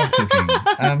really. love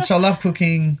cooking. So I love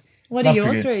cooking. What are Love your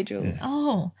cricket. three, Jules?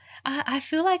 Oh, I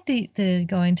feel like the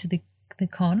going to the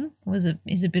con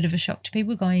is a bit of a shock to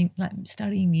people going like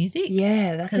studying music.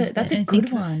 Yeah, that's 'Cause a I good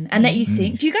think- one. And that you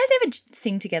sing. Do you guys ever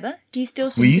sing together? Do you still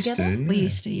sing We used together? to. We yeah.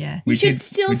 used to, yeah. We You should did.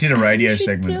 still We did a sing. radio You should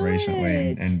segment do recently,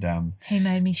 it. and He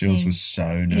made me Jules sing. was so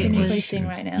nervous. Can you was- please sing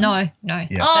right now? No.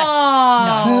 Yeah.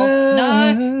 Oh,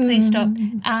 No, please stop.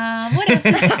 What else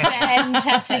is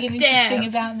fantastic and Damn. interesting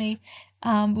about me?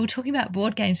 We were talking about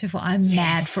board games before. I'm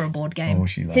mad for a board game. Oh,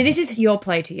 she loves See, this it. is your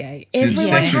play to you. She's Everyone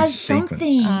obsessed with has sequence.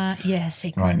 something. Yeah,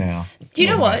 sequence. Right now. Do you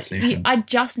know Yeah, what? sequence. I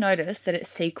just noticed that it's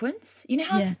sequence. You know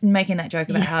how I was making that joke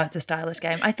about how it's a stylish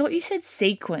game? I thought you said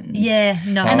sequence. Yeah,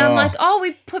 no. And I'm Oh. like,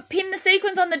 we pin the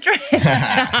sequence on the dress.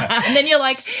 And then you're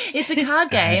like, it's a card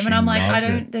game. She And I'm like, loves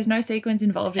it. there's no sequence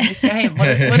involved in this game. What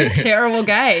a terrible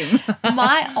game.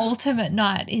 My ultimate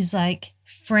night is like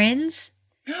friends,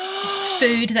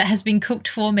 food that has been cooked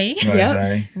for me,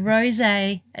 Rosé.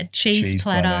 rosé, a cheese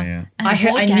platter. yeah. and a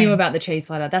board I game. knew about the cheese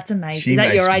platter. That's amazing. She Is that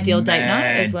makes your ideal date night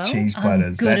mad as well? Cheese I'm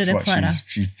platters. good That's at a what platter.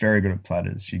 she's very good at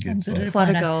platters. She gets good at like, a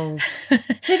Platter platter. goals. So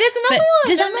there's another But one.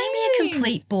 does that make me a Amazing.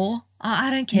 complete bore? I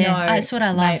don't care. No, That's what I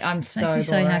love. Mate, I'm Makes so me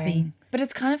so boring. happy. But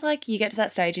it's kind of like you get to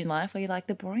that stage in life where you're like,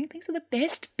 the boring things are the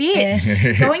best bit.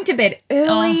 Yes. Going to bed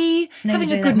early, never having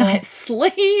do a that good more. night's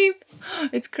sleep.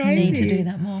 It's crazy. Need to do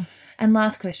that more. And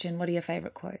last question, what are your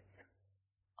favourite quotes?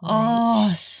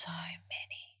 Oh, so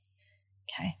many.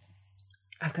 Okay.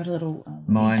 I've got a little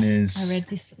Mine is. I read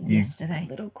this yesterday.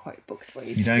 little quote books for you.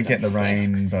 You to don't sit get on the your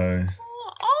desks. rainbow.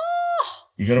 Oh,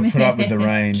 You got to put up with the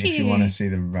rain if you Cute. want to see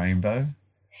the rainbow.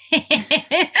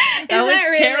 That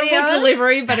was terrible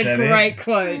delivery, but Is a that great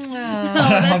quote. Oh,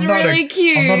 that's really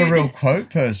cute. I'm not a real quote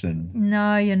person.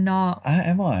 no, you're not.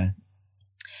 Am I?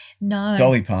 No.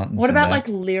 Dolly Parton. What said about that. like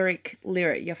lyric?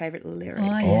 Your favourite lyric?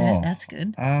 Oh, yeah, Oh. that's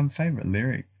good. Favorite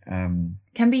lyric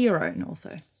Can be your own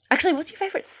also. Actually, what's your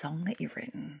favourite song that you've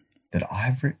written? that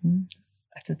I've written?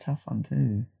 That's a tough one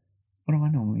too. What do I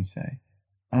normally say?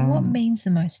 What means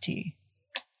the most to you?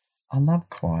 I love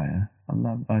choir. I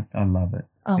love it.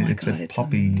 Oh my it's God, a it's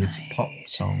poppy, it's a pop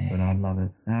song, but I love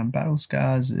it. Battle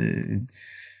Scars.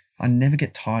 I never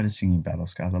get tired of singing Battle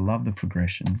Scars. I love the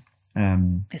progression.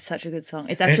 It's such a good song.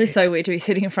 It's actually so weird to be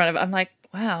sitting in front of it. I'm like,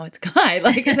 wow, it's Guy.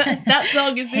 Like that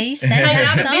song is He this sang came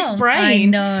that out of this song. brain. I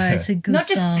know, it's a good Not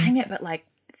just song. sang it, but like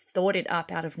thought it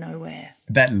up out of nowhere.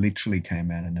 That literally came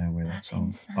out of nowhere. That That's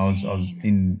song. I was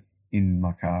in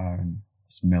my car and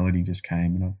this melody just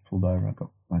came, and I pulled over.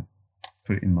 I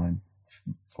put it in my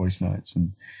voice notes,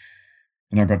 and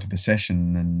I got to the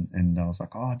session, and I was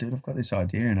like, oh, dude, I've got this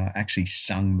idea, and I actually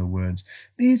sung the words,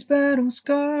 these battle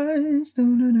scars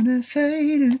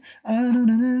faded,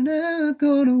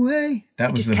 gone away.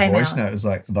 That was the voice note. It was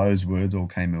like those words all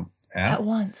came out at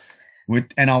once.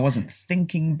 And I wasn't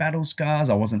thinking battle scars.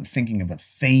 I wasn't thinking of a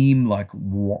theme. Like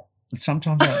what?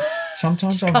 Sometimes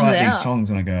I write these songs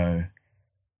and I go,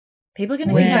 people are going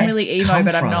to think I'm really emo,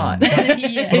 but I'm not. But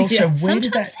also, where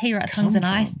did sometimes that he writes songs and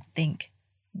I think,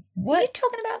 what are you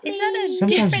talking about? Is that a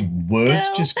sometimes different words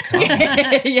girl? just come.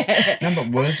 Yeah. No, but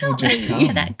words will just come.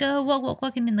 Yeah, that girl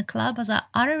walking in the club. I was like,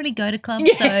 I don't really go to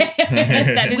clubs, so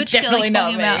that is which girl are definitely you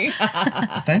not talking me.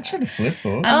 Thanks for the flip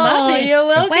book. I love this. You're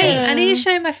welcome. Wait, I need to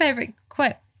show you my favorite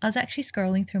quote. I was actually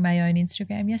scrolling through my own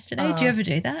Instagram yesterday. Do you ever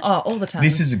do that? Oh, all the time.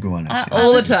 This is a good one, actually.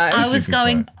 all the time. I This is was a good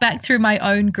going quote. back through my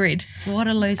own grid. What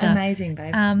a loser. Amazing,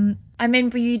 babe. I mean,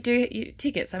 but you do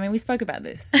tickets. I mean, we spoke about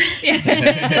this.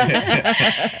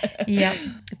 Yep.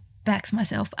 Backs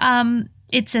myself.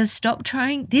 It says, stop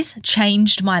trying. This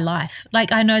changed my life.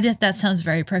 Like, I know that sounds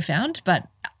very profound, but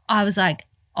I was like,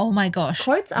 oh my gosh.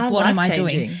 Quotes are what am I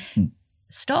life-changing. doing?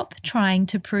 Stop trying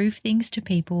to prove things to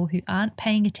people who aren't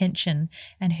paying attention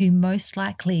and who most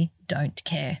likely don't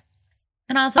care.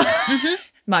 And I was like,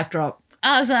 Mic drop.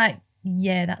 I was like,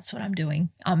 yeah, that's what I'm doing.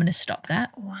 I'm going to stop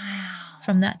that Wow.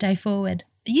 from that day forward.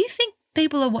 You think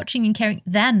people are watching and caring?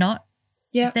 They're not.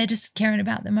 Yeah. They're just caring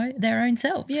about their own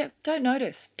selves. Yeah. Don't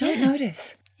notice. Don't Yeah.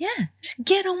 notice. Yeah. Just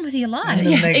get on with your life. And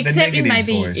the neg- the Except in negative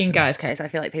maybe voice. in Guy's case, I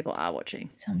feel like people are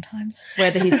watching. Sometimes.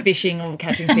 Whether he's fishing or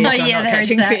catching fish or Yeah, not there is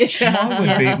catching that.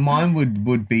 fish. Mine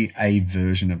would be a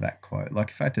version of that quote. Like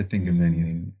if I had to think of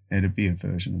anything, it'd be a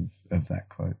version of that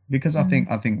quote. Because I think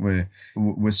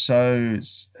we're so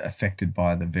affected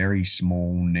by the very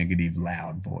small, negative,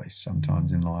 loud voice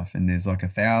sometimes in life. And there's like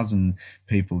 1,000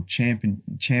 people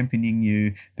championing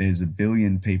you. There's 1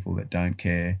 billion people that don't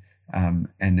care, and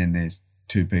then there's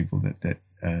 2 people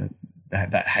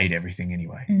that hate everything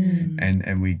anyway.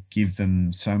 And we give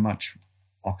them so much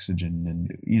oxygen,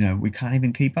 and we can't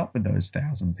even keep up with those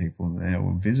 1,000 people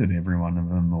or visit every one of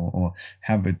them or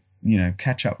have a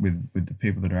catch up with the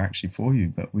people that are actually for you.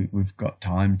 But we've got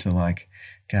time to like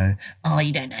go, oh,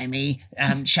 you don't know me,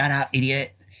 shut up,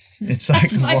 idiot. It's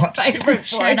like My what? favourite voice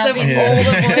Shut up, of all yeah.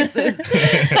 the voices.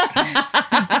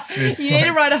 It's You need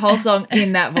to write a whole song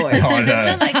in that voice. Oh, You no.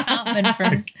 sound like Cartman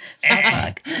from South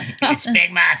Park.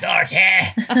 Respect my authority.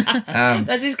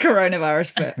 That's his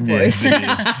coronavirus Yes, voice. it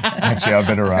is. Actually, I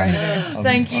better run.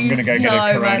 Thank I'm you gonna go so get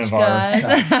a much, coronavirus guys.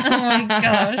 shot. Oh my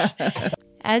gosh.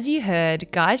 As you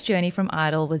heard, Guy's journey from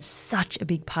Idol was such a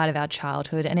big part of our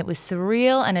childhood, and it was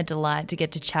surreal and a delight to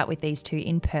get to chat with these two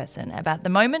in person about the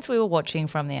moments we were watching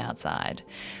from the outside.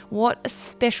 What a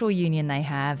special union they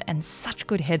have, and such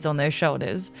good heads on those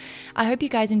shoulders. I hope you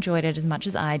guys enjoyed it as much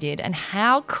as I did, and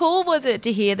how cool was it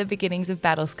to hear the beginnings of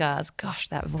Battle Scars? Gosh,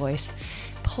 that voice.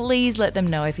 Please let them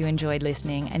know if you enjoyed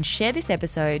listening and share this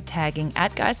episode tagging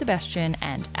 @GuySebastian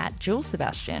and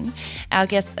 @JulesSebastian. Our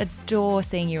guests adore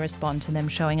seeing you respond to them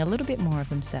showing a little bit more of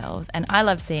themselves, and I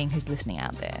love seeing who's listening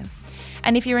out there.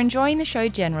 And if you're enjoying the show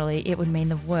generally, it would mean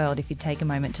the world if you'd take a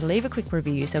moment to leave a quick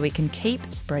review so we can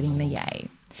keep spreading the yay.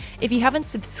 If you haven't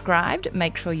subscribed,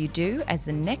 make sure you do, as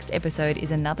the next episode is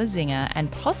another zinger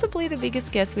and possibly the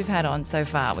biggest guest we've had on so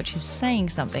far, which is saying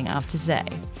something after today.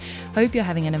 Hope you're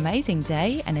having an amazing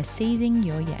day and are seizing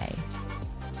your yay.